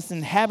 and its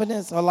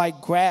inhabitants are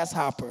like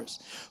grasshoppers,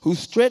 who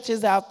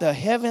stretches out the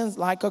heavens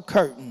like a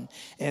curtain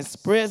and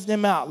spreads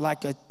them out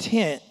like a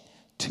tent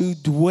to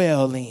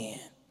dwell in.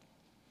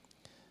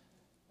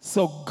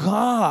 So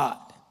God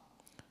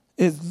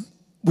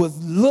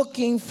was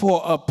looking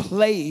for a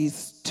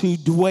place to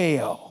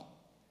dwell.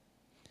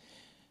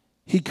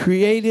 He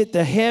created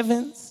the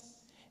heavens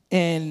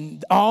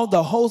and all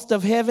the host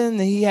of heaven.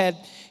 And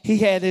he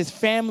had his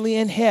family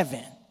in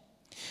heaven.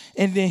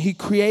 And then he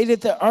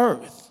created the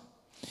earth.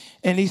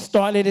 And he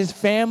started his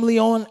family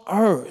on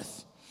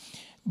earth.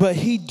 But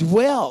he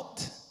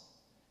dwelt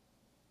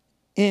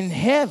in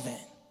heaven.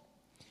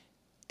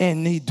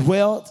 And he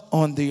dwelt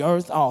on the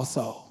earth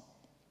also.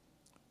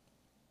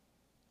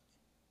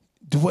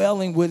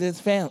 Dwelling with his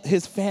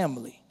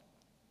family.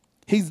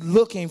 He's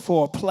looking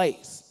for a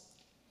place.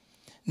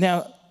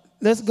 Now,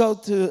 let's go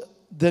to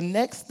the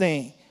next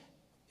thing.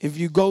 If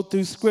you go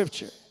through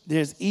Scripture,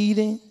 there's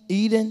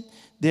Eden,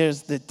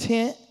 there's the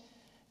tent.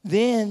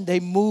 Then they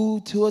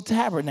moved to a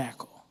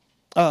tabernacle,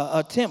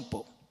 a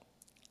temple.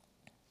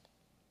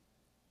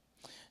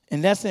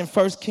 And that's in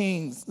 1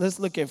 Kings. Let's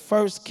look at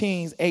 1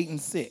 Kings 8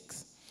 and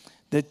 6.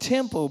 The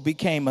temple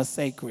became a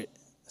sacred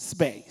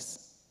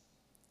space.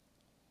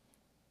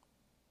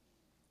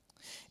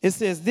 It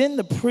says, then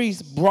the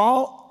priest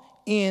brought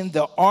in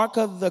the ark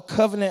of the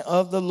covenant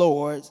of the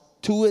Lord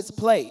to its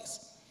place,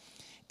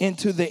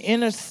 into the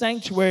inner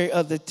sanctuary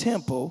of the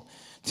temple,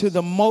 to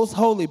the most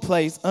holy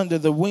place under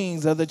the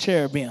wings of the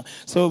cherubim.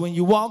 So when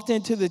you walked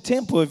into the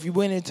temple, if you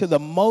went into the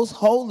most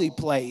holy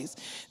place,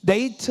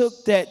 they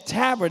took that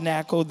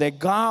tabernacle that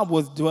God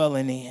was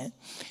dwelling in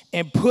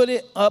and put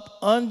it up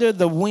under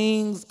the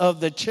wings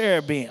of the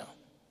cherubim.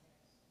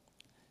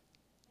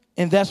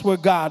 And that's where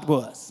God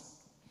was.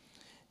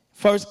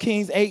 1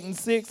 Kings 8 and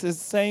 6 is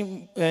the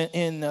same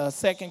in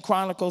 2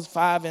 Chronicles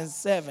 5 and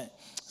 7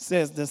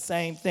 says the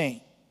same thing.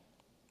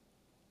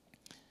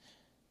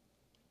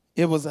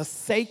 It was a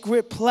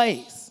sacred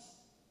place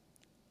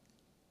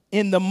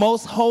in the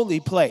most holy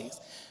place.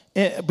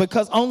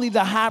 Because only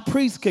the high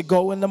priest could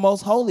go in the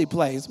most holy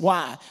place.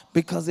 Why?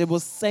 Because it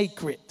was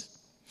sacred.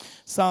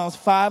 Psalms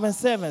 5 and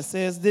 7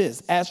 says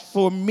this, as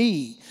for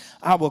me,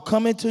 I will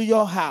come into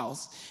your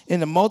house in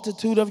the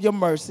multitude of your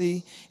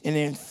mercy, and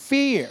in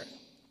fear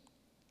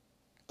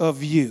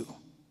of you,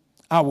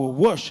 I will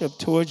worship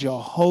towards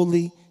your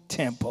holy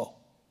temple.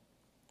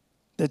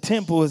 The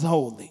temple is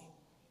holy.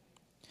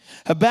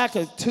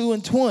 Habakkuk 2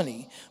 and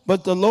 20,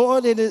 but the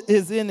Lord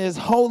is in his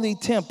holy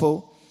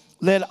temple.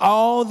 Let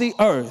all the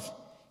earth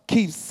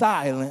keep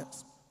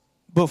silence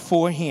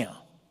before him.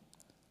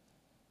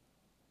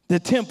 The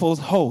temple's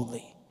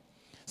holy.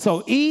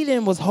 So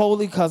Eden was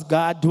holy because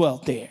God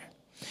dwelt there.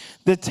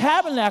 The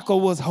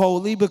tabernacle was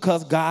holy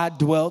because God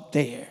dwelt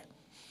there.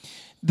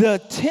 The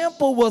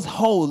temple was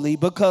holy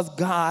because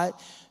God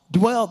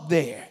dwelt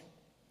there.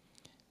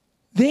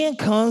 Then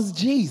comes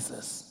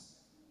Jesus.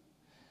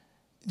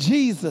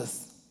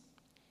 Jesus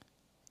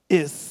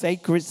is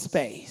sacred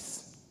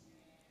space.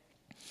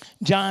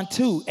 John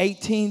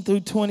 2:18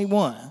 through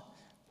 21.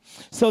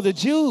 So the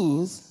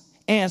Jews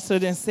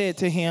answered and said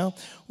to him,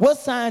 "What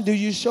sign do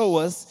you show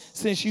us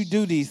since you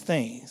do these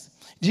things?"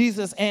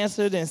 Jesus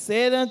answered and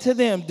said unto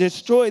them,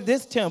 "Destroy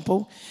this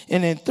temple,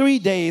 and in 3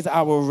 days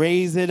I will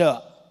raise it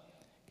up."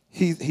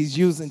 He's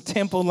using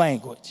temple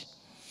language.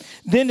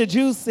 Then the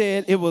Jews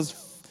said,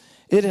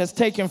 it has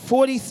taken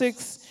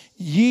 46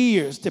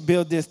 years to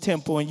build this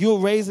temple, and you'll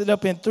raise it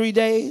up in 3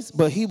 days.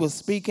 But he was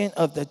speaking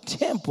of the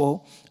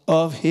temple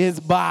of his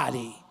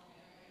body,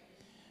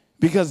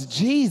 because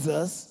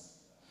Jesus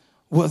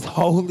was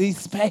holy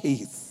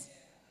space.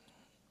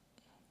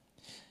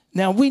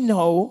 Now we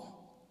know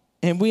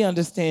and we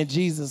understand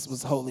Jesus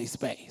was holy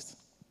space.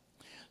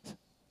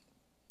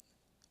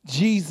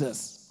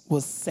 Jesus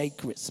was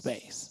sacred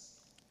space.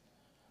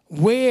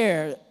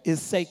 Where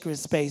is sacred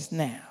space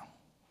now?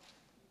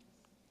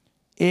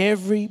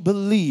 Every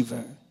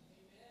believer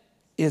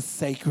is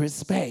sacred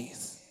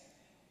space.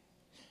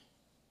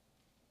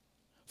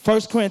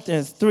 1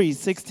 Corinthians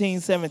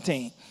 3:16,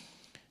 17.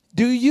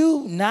 Do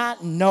you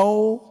not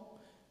know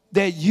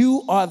that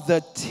you are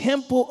the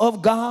temple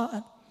of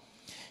God,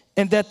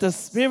 and that the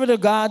Spirit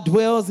of God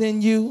dwells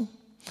in you?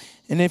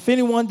 And if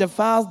anyone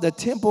defiles the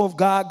temple of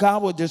God,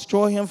 God will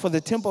destroy him, for the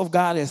temple of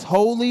God is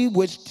holy,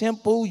 which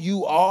temple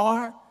you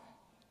are.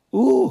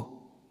 Ooh.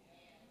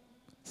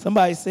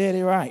 Somebody said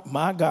it right.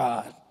 My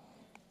God.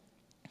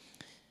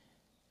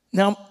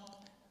 Now,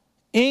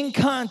 in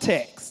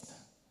context,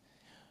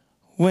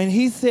 when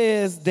he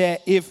says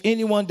that if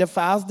anyone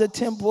defiles the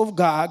temple of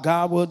God,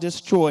 God will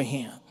destroy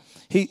him.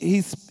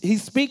 He's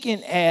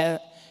speaking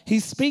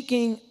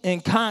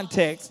in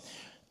context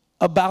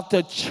about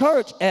the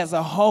church as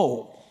a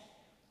whole.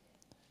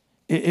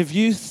 If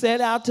you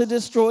set out to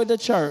destroy the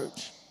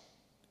church,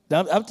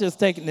 I'm just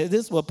taking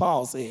this is what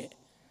Paul said.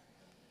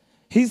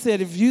 He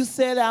said, if you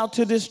set out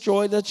to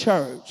destroy the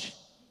church,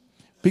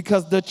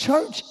 because the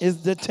church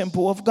is the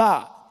temple of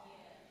God.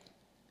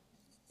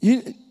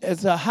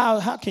 So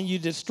how can you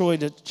destroy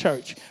the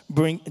church?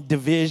 Bring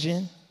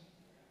division.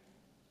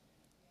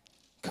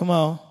 Come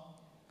on.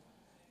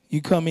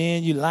 You come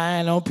in, you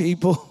lying on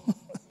people.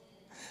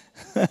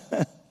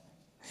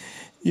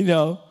 You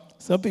know,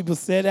 some people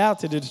set out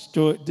to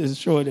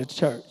destroy the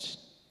church.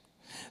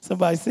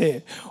 Somebody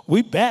said,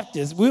 we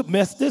Baptists, we'll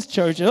mess this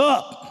church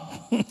up.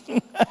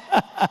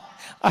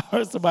 I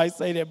heard somebody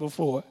say that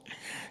before.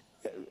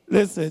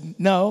 Listen,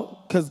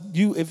 no, because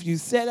if you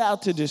set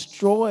out to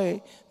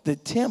destroy the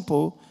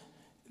temple,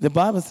 the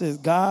Bible says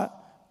God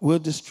will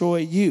destroy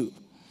you.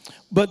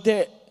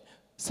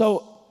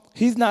 So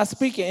he's not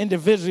speaking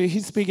individually,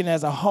 he's speaking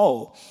as a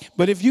whole.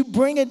 But if you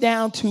bring it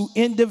down to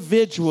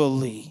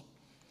individually,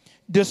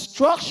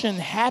 destruction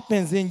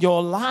happens in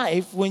your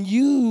life when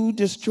you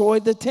destroy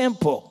the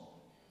temple.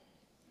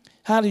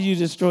 How do you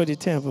destroy the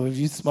temple? If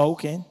you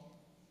smoking,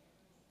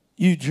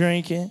 you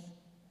drinking,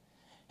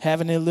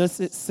 having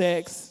illicit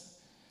sex,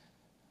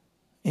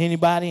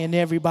 anybody and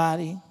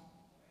everybody.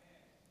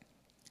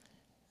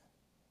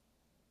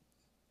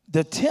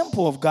 The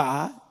temple of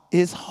God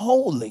is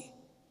holy.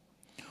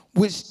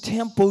 Which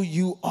temple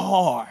you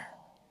are.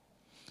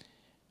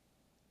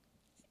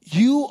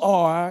 You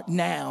are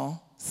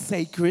now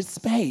sacred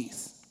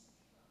space.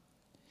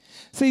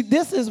 See,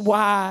 this is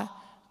why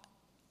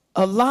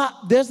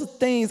there's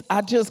things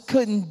I just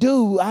couldn't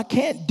do, I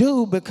can't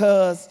do,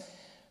 because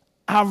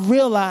I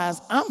realize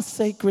I'm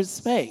sacred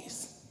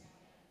space.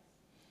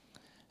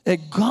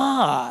 That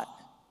God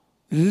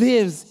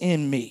lives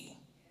in me,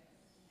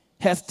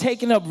 has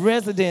taken up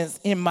residence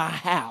in my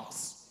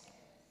house.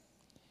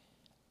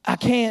 I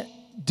can't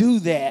do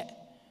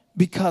that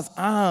because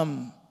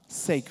I'm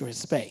sacred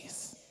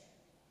space.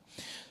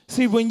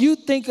 See, when you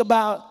think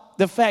about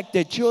the fact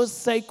that you're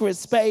sacred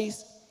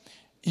space,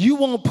 you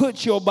won't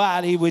put your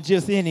body with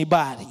just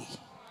anybody.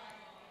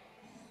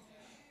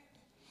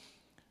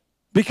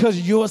 Because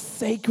you're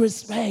sacred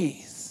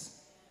space.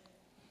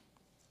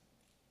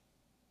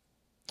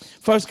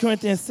 1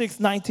 Corinthians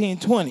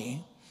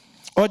 6:19-20.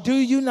 Or do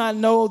you not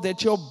know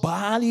that your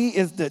body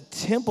is the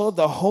temple of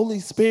the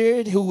Holy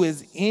Spirit who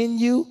is in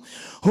you,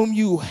 whom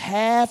you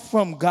have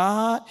from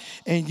God,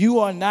 and you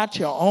are not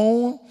your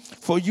own?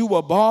 For you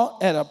were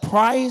bought at a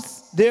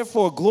price.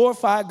 Therefore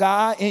glorify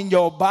God in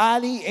your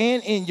body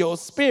and in your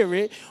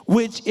spirit,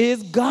 which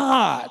is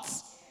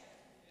God's.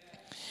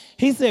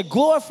 He said,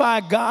 glorify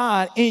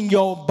God in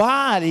your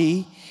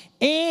body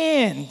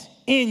and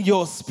in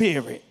your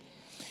spirit,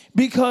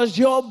 because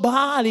your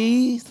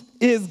body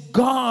is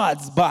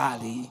God's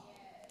body.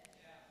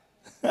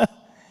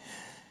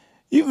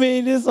 You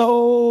mean this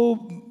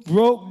old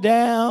broke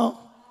down?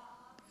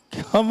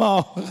 Come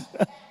on.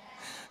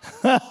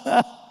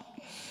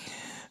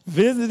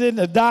 Visiting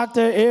the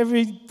doctor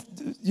every,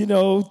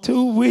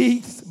 2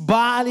 weeks.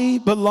 Body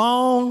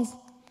belongs.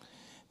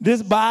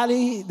 This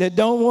body that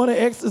don't want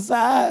to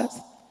exercise.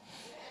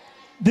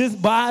 This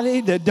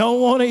body that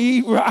don't want to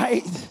eat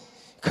right.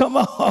 Come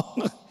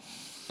on.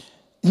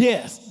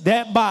 Yes,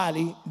 that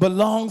body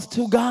belongs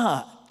to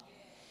God.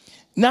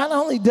 Not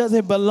only does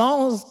it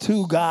belong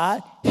to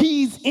God,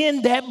 he's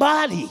in that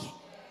body.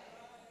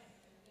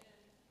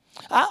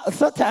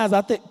 Sometimes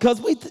I think, because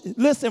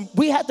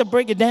we have to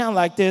break it down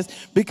like this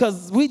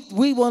because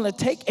we want to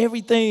take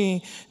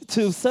everything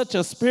to such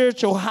a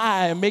spiritual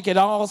high and make it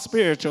all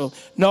spiritual.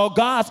 No,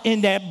 God's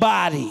in that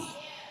body.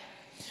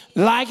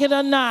 Like it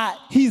or not,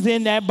 he's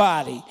in that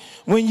body.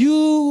 When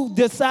you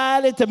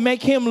decided to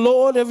make him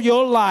Lord of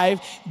your life,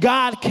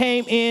 God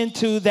came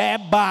into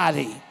that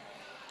body.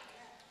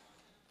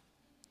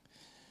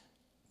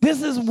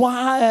 This is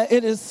why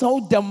it is so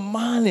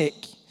demonic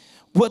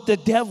what the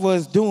devil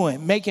is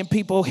doing, making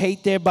people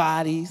hate their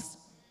bodies.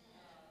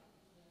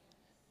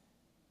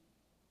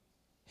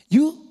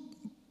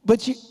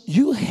 But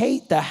you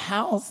hate the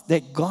house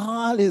that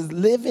God is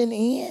living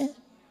in?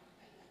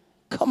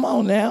 Come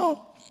on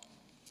now.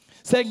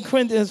 2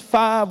 Corinthians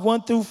 5,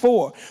 1 through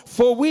 4.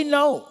 For we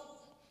know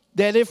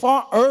that if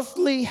our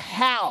earthly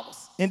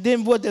house, and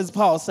then what does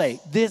Paul say?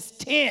 This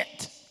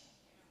tent.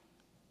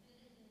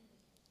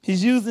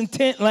 He's using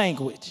tent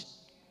language.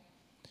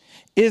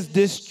 Is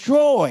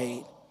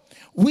destroyed,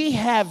 we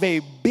have a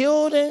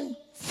building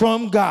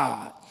from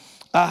God,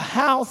 a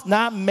house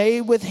not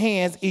made with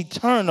hands,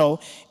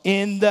 eternal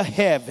in the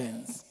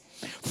heavens.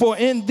 For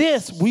in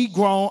this we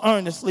groan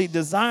earnestly,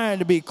 desiring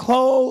to be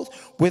clothed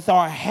with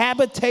our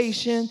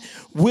habitation,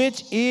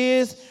 which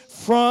is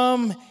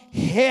from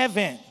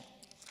heaven.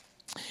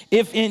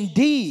 If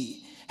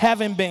indeed,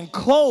 having been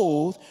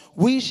clothed,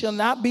 we shall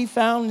not be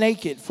found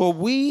naked. For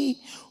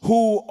we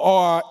who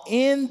are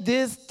in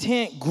this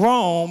tent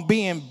groan,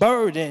 being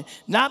burdened,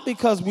 not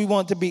because we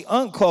want to be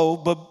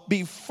unclothed, but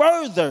be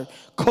further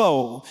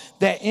clothed,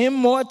 that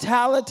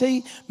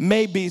immortality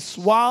may be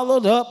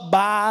swallowed up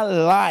by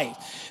life.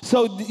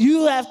 So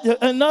you have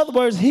to, in other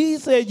words, he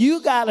said,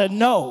 you got to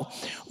know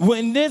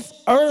when this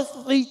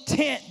earthly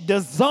tent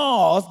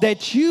dissolves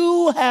that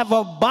you have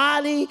a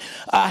body,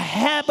 a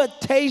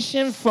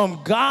habitation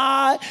from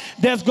God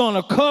that's going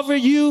to cover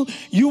you.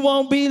 You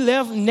won't be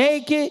left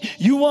naked.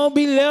 You won't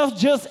be left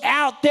just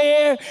out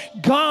there.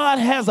 God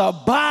has a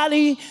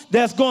body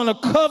that's going to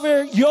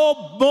cover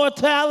your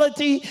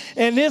mortality,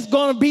 and it's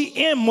going to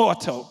be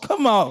immortal.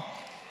 Come on.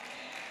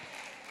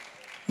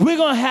 We're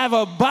going to have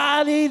a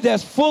body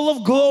that's full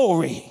of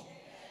glory.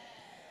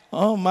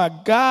 Oh, my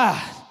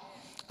God.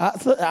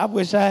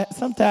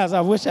 Sometimes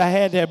I wish I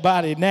had that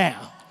body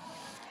now.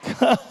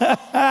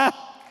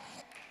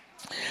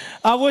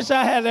 I wish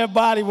I had that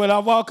body when I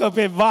walk up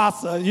in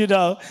Vasa,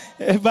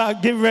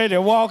 about getting ready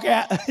to walk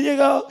out,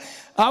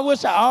 I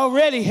wish I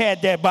already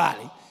had that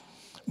body.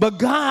 But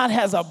God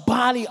has a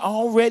body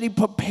already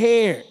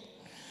prepared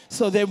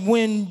so that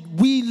when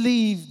we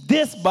leave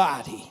this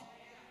body,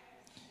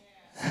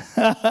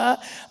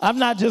 I'm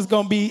not just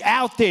going to be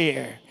out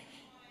there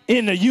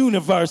in the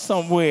universe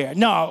somewhere.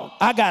 No,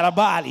 I got a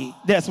body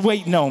that's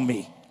waiting on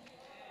me.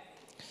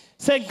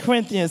 2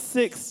 Corinthians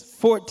 6,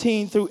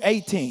 14 through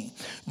 18.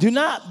 Do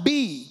not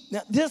be,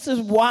 now this is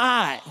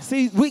why.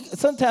 See,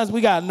 sometimes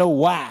we got to know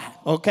why,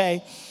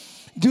 okay?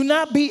 Do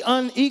not be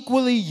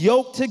unequally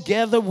yoked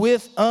together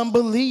with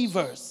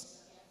unbelievers.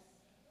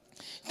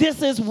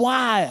 This is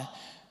why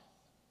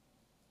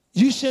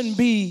you shouldn't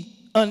be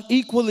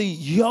unequally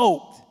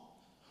yoked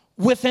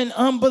with an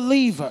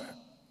unbeliever.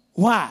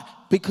 Why?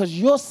 Because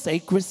you're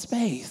sacred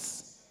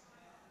space.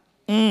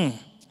 You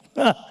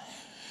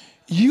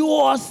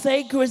are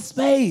sacred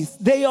space.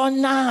 They are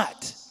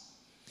not.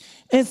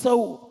 And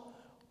so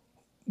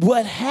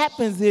what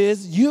happens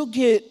is you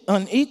get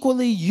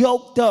unequally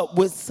yoked up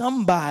with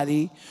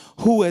somebody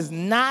who is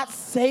not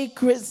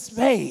sacred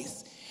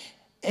space.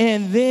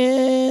 And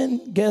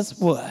then guess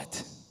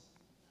what?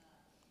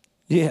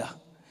 Yeah.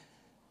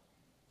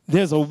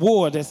 There's a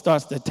war that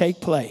starts to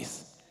take place.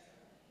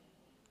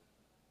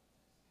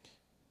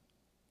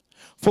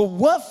 For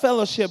what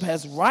fellowship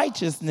has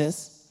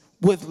righteousness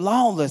with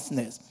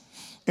lawlessness?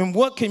 And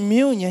what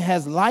communion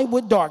has light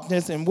with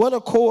darkness? And what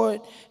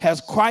accord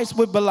has Christ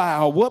with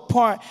Belial? What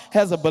part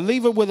has a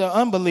believer with an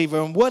unbeliever?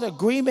 And what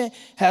agreement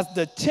has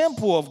the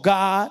temple of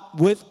God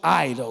with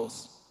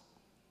idols?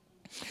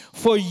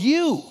 For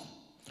you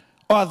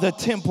are the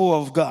temple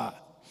of God.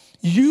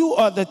 You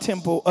are the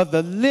temple of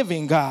the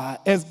living God.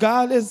 As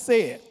God has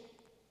said,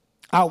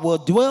 I will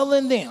dwell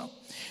in them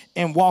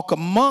and walk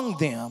among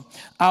them.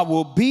 I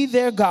will be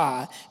their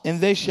God,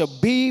 and they shall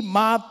be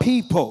my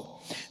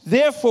people.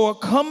 Therefore,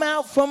 come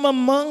out from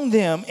among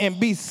them and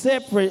be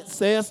separate,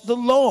 says the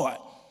Lord.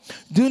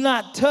 Do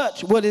not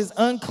touch what is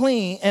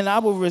unclean, and I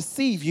will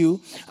receive you.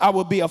 I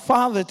will be a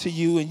father to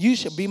you, and you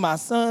shall be my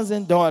sons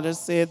and daughters,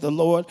 said the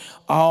Lord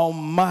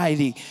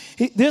Almighty.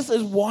 This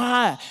is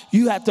why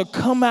you have to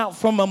come out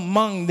from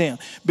among them,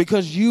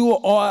 because you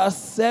are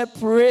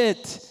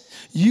separate.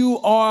 You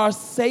are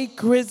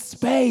sacred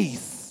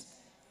space.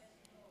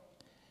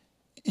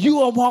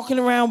 You are walking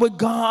around with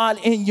God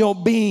in your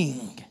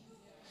being.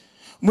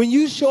 When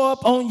you show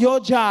up on your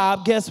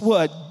job, guess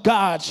what?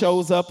 God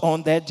shows up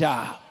on that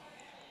job.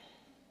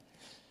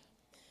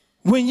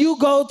 When you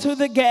go to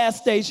the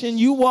gas station,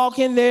 you walk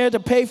in there to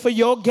pay for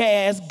your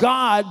gas.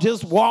 God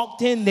just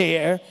walked in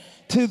there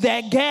to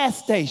that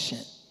gas station.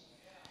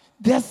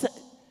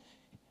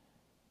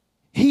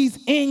 He's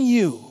in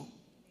you,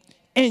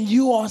 and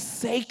you are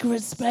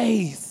sacred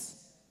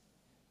space.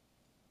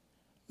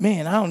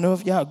 Man, I don't know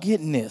if y'all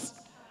getting this.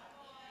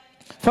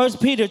 1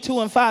 Peter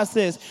 2:5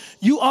 says,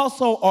 you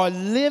also are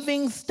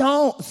living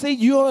stone. See,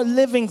 you're a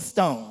living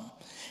stone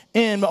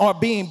and are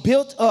being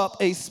built up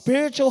a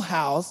spiritual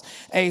house,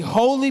 a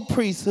holy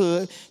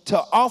priesthood, to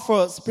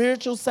offer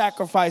spiritual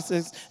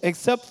sacrifices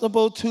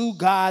acceptable to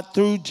God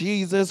through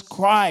Jesus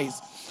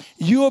Christ.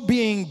 You're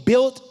being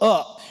built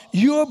up.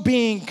 You're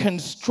being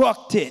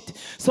constructed.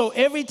 So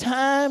every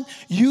time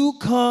you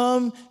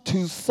come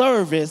to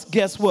service,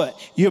 guess what?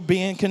 You're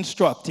being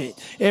constructed.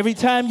 Every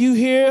time you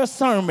hear a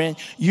sermon,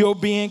 you're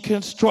being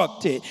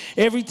constructed.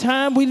 Every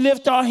time we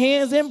lift our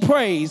hands in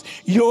praise,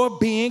 you're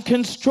being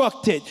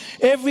constructed.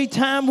 Every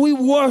time we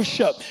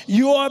worship,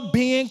 you're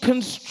being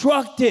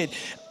constructed.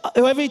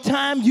 Every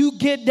time you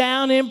get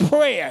down in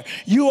prayer,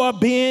 you are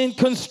being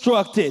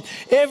constructed.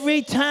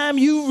 Every time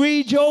you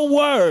read your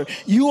word,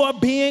 you are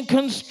being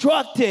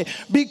constructed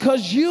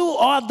because you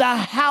are the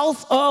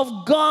house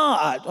of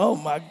God. Oh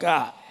my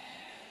God.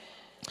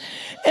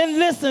 And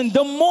listen,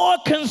 the more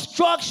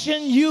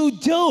construction you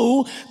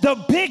do,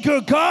 the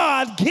bigger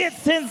God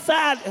gets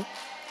inside.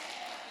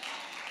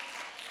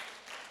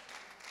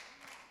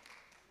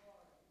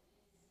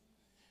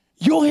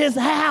 You're his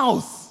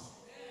house.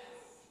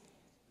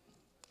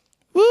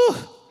 Woo.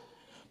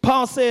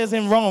 Paul says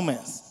in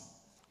Romans,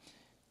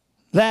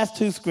 last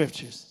two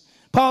scriptures.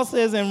 Paul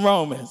says in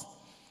Romans,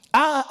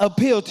 I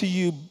appeal to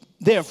you,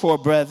 therefore,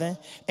 brethren,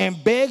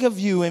 and beg of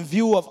you in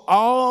view of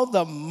all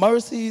the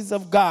mercies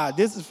of God.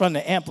 This is from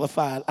the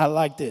Amplified. I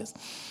like this.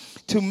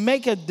 To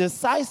make a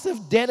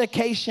decisive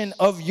dedication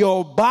of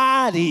your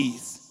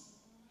bodies,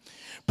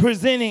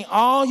 presenting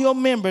all your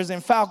members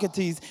and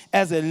faculties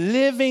as a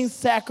living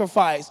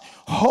sacrifice,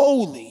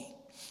 holy,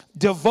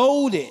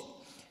 devoted,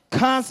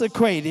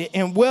 consecrated,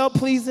 and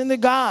well-pleasing to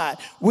God,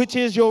 which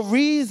is your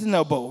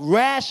reasonable,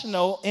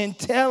 rational,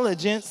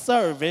 intelligent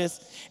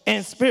service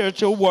and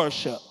spiritual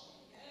worship.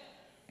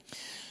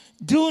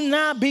 Do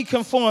not be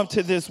conformed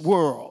to this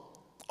world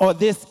or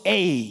this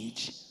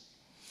age,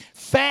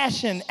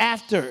 fashioned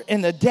after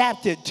and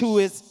adapted to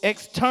its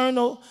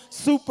external,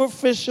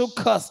 superficial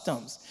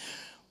customs,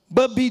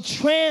 but be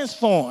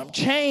transformed,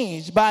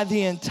 changed by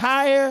the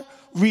entire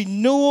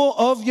renewal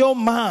of your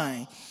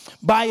mind,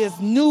 by its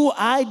new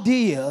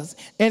ideas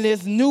and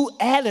its new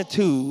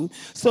attitude,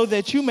 so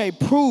that you may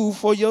prove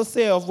for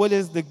yourself what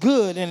is the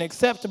good and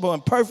acceptable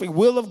and perfect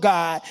will of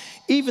God,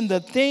 even the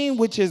thing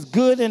which is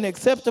good and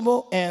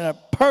acceptable and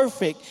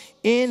perfect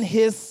in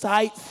his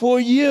sight for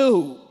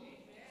you.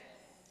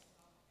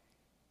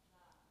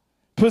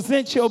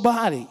 Present your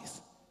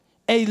bodies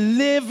a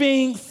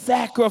living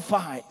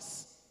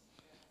sacrifice,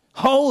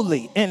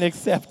 holy and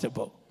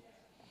acceptable,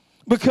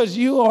 because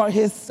you are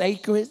his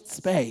sacred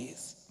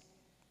space.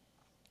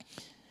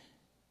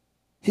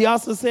 He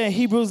also said in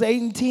Hebrews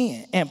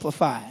 8:10,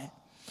 Amplified,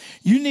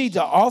 you need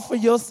to offer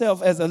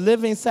yourself as a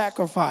living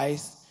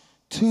sacrifice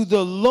to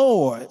the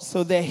Lord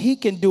so that he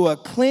can do a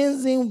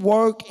cleansing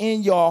work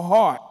in your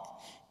heart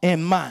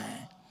and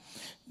mind.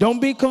 Don't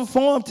be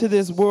conformed to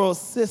this world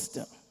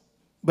system,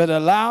 but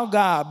allow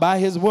God by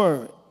his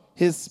word,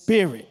 his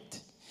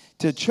spirit,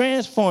 to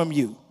transform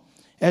you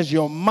as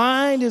your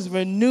mind is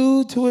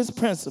renewed to his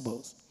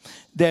principles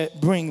that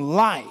bring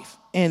life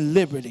and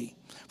liberty.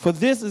 For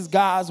this is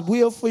God's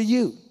will for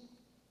you.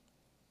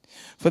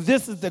 For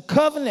this is the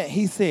covenant,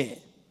 he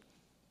said,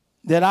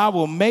 that I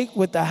will make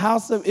with the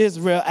house of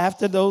Israel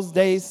after those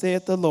days,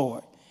 saith the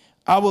Lord.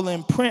 I will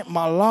imprint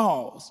my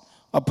laws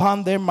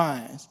upon their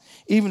minds,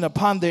 even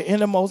upon their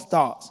innermost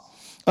thoughts.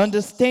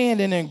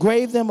 Understand and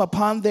engrave them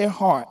upon their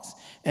hearts,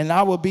 and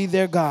I will be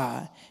their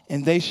God,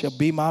 and they shall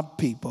be my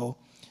people.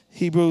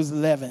 Hebrews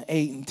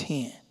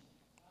 11:8-10.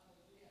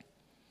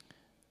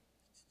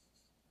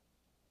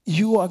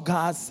 You are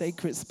God's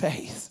sacred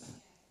space.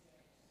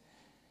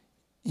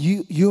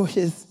 You're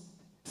his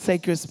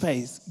sacred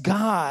space.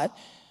 God,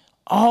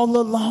 all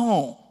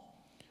along,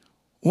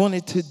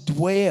 wanted to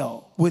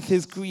dwell with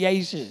his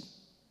creation.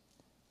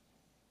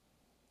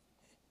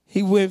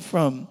 He went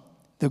from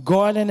the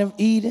Garden of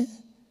Eden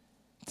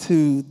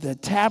to the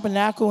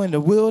tabernacle in the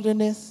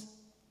wilderness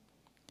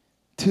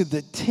to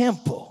the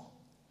temple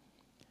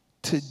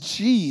to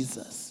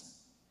Jesus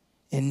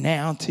and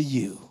now to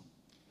you.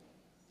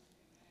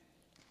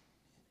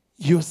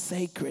 Your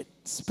sacred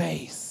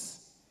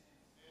space.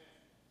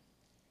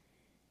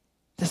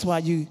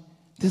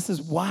 This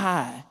is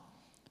why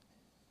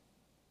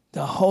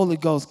the Holy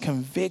Ghost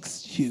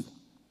convicts you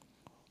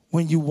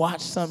when you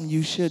watch something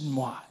you shouldn't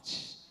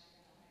watch.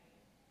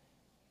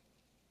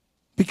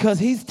 Because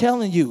he's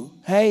telling you,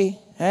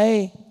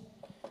 hey,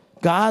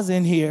 God's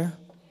in here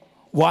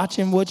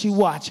watching what you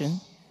watching.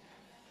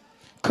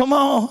 Come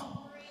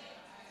on.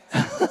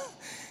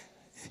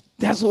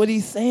 That's what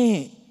he's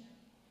saying.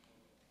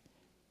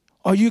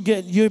 Or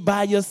you're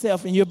by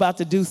yourself and you're about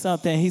to do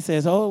something. He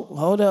says, oh,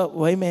 hold up,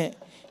 wait a minute.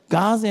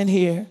 God's in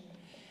here.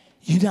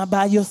 You're not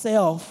by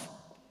yourself.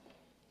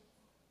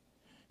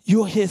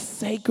 You're his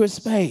sacred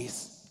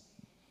space.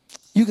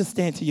 You can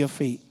stand to your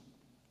feet.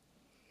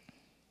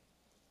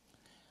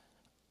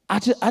 I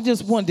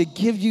just wanted to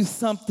give you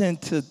something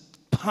to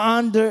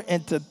ponder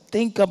and to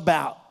think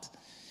about.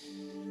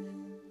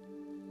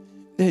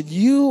 That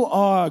you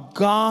are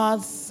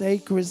God's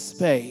sacred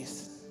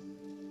space.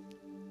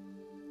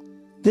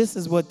 This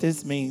is what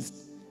this means.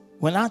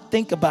 When I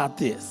think about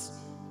this,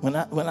 when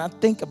I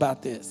think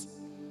about this,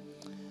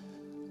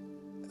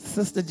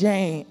 Sister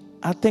Jane,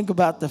 I think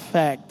about the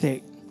fact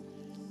that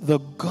the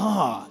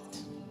God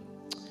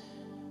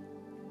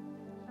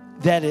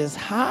that is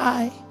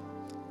high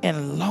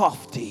and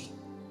lofty,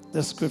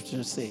 the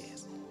scripture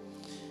says,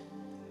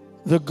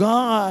 the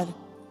God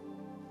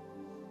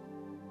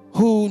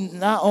who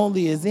not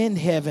only is in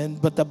heaven,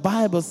 but the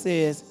Bible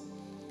says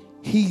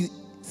he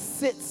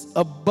sits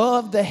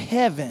above the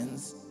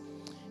heavens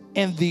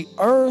and the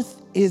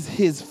earth is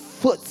his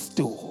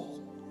footstool.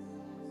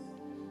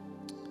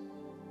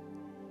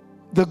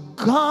 The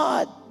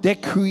God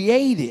that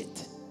created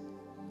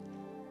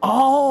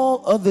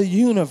all of the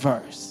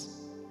universe,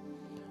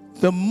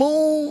 the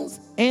moons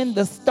and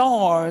the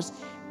stars,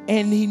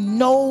 and he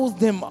knows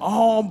them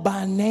all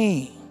by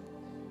name.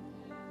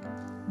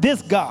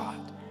 This God,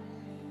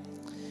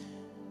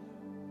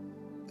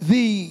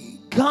 the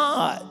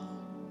God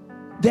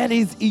that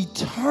is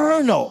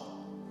eternal,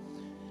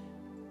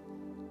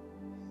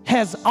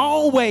 has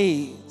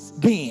always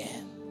been,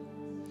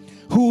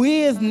 who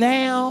is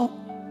now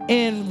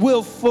and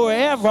will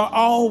forever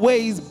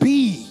always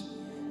be.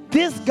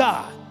 This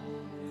God,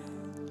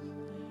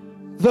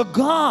 the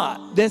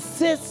God that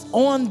sits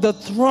on the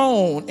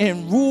throne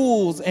and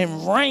rules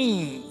and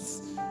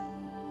reigns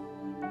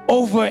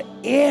over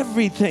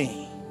everything.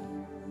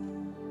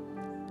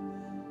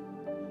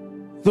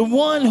 The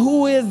one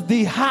who is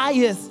the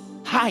highest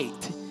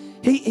height.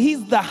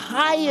 He's the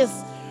highest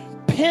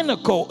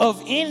pinnacle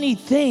of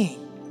anything.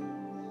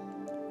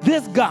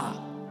 This God,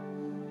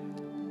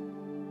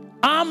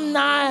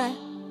 omnipresent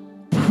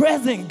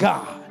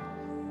God,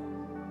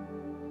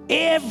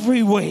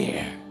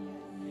 everywhere.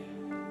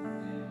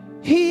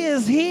 He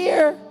is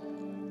here,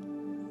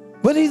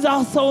 but he's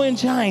also in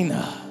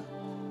China.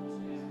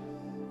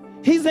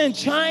 He's in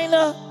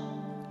China,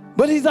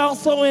 but he's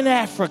also in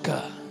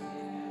Africa.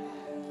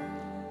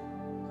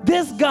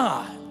 This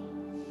God,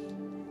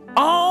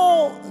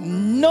 all-knowing,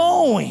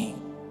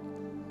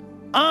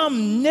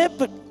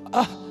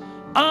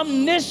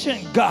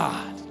 omniscient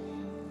God.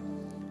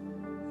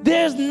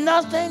 There's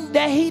nothing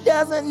that he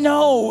doesn't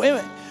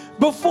know.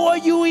 Before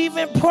you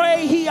even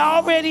pray, he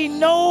already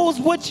knows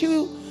what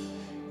you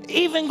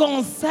even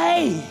gonna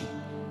say.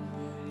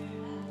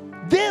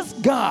 This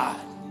God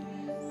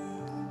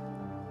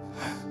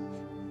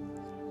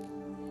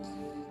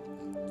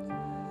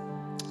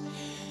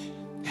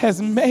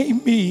has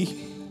made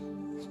me,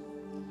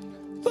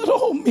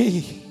 little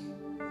me,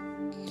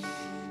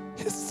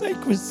 his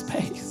sacred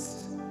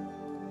space.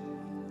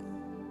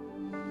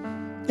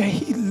 That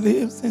he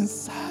lives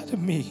inside of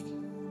me.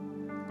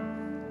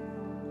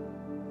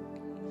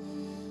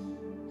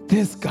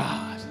 This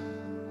God.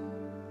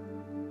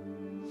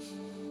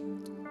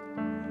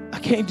 I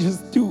can't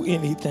just do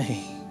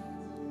anything,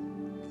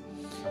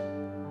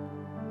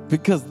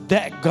 because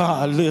that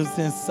God lives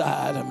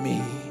inside of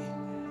me.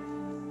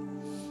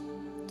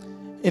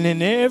 And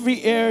in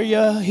every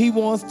area he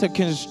wants to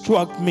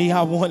construct me,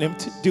 I want him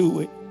to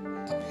do it.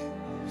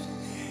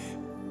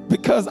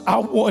 Because I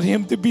want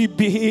him to be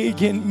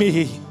big in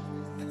me.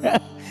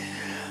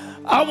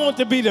 I want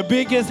to be the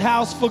biggest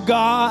house for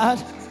God.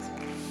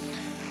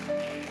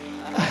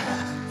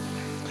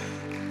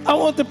 I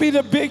want to be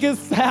the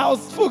biggest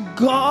house for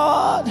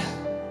God.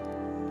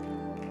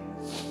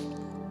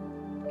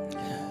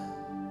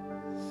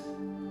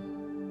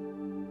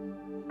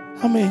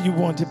 How many of you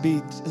want to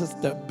be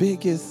just the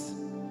biggest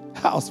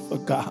house for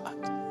God?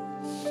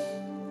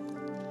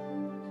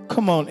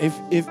 Come on, if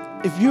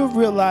you're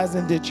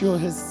realizing that you're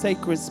his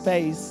sacred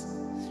space,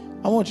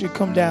 I want you to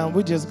come down.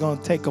 We're just going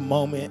to take a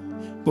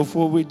moment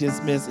before we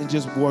dismiss and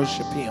just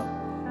worship him.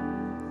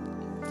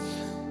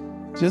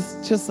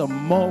 Just a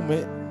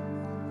moment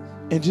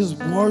and just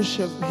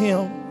worship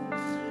him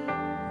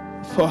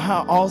for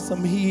how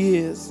awesome he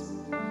is.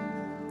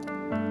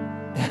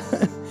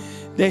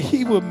 That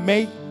he would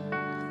make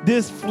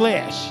this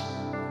flesh,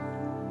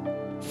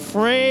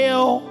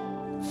 frail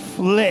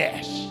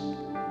flesh,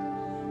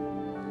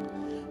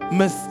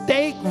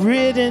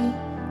 mistake-ridden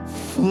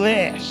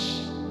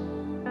flesh,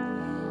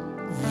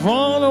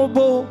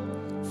 vulnerable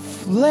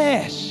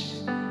flesh,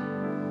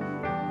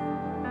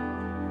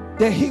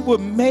 that he would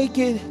make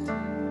it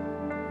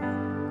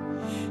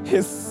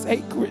his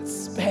sacred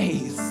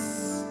space.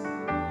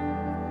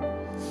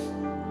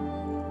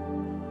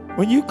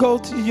 When you go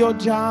to your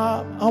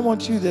job, I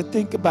want you to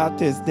think about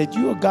this, that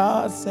you are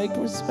God's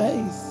sacred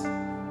space.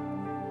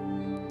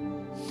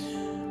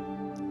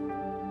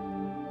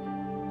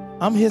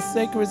 I'm his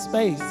sacred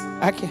space.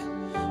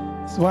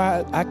 That's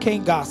why I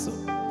can't gossip.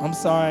 I'm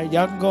sorry.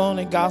 Y'all can go on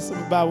and gossip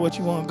about what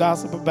you want to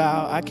gossip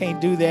about. I can't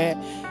do that.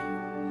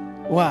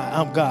 Why?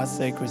 I'm God's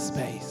sacred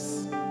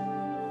space.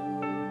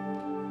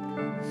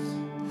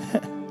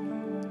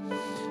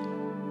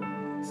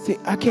 See,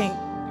 I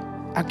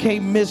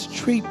can't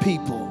mistreat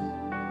people.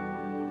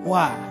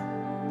 Why?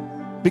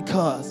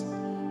 Because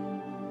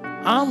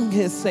I'm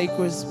his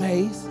sacred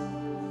space.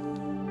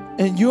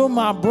 And you're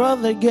my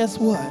brother, guess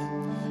what?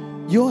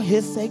 You're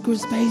his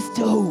sacred space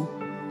too.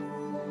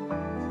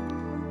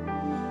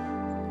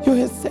 You're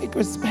his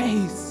sacred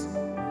space.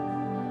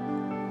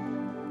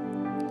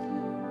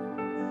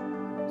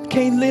 I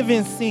can't live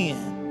in sin.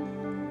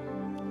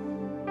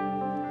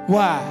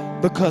 Why?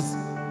 Because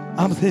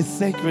I'm his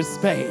sacred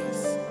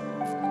space.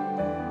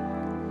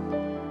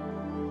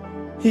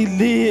 He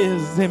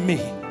lives in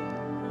me.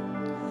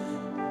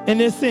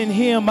 And it's in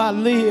him I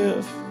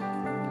live,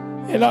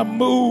 and I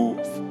move,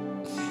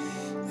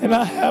 and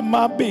I have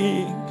my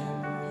being.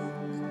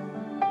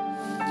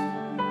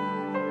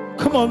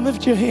 Come on,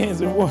 lift your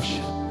hands and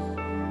worship.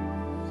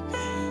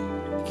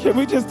 Can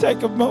we just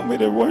take a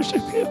moment and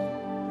worship him?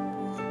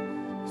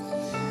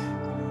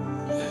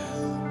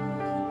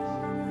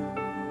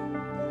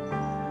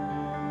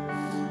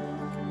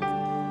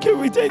 Can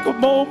we take a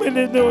moment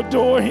and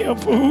adore him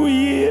for who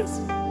he is?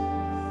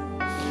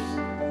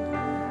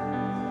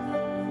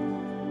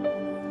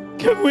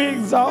 Can we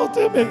exalt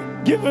him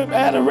and give him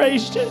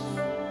adoration?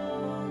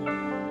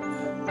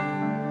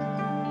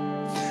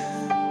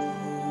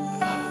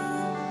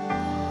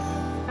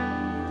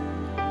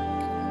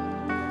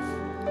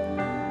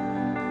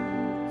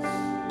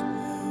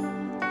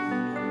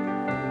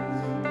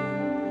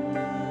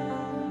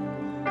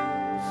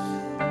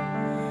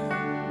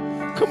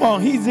 Come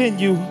on, he's in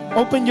you.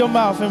 Open your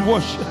mouth and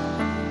worship.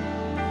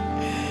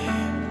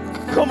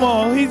 Come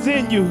on, he's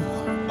in you.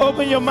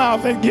 Open your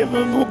mouth and give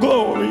him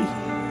glory.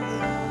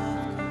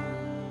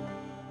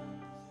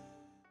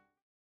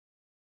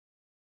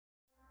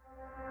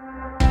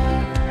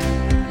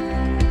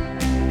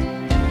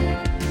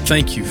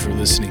 Thank you for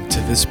listening to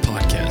this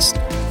podcast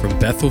from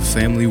Bethel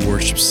Family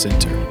Worship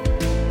Center.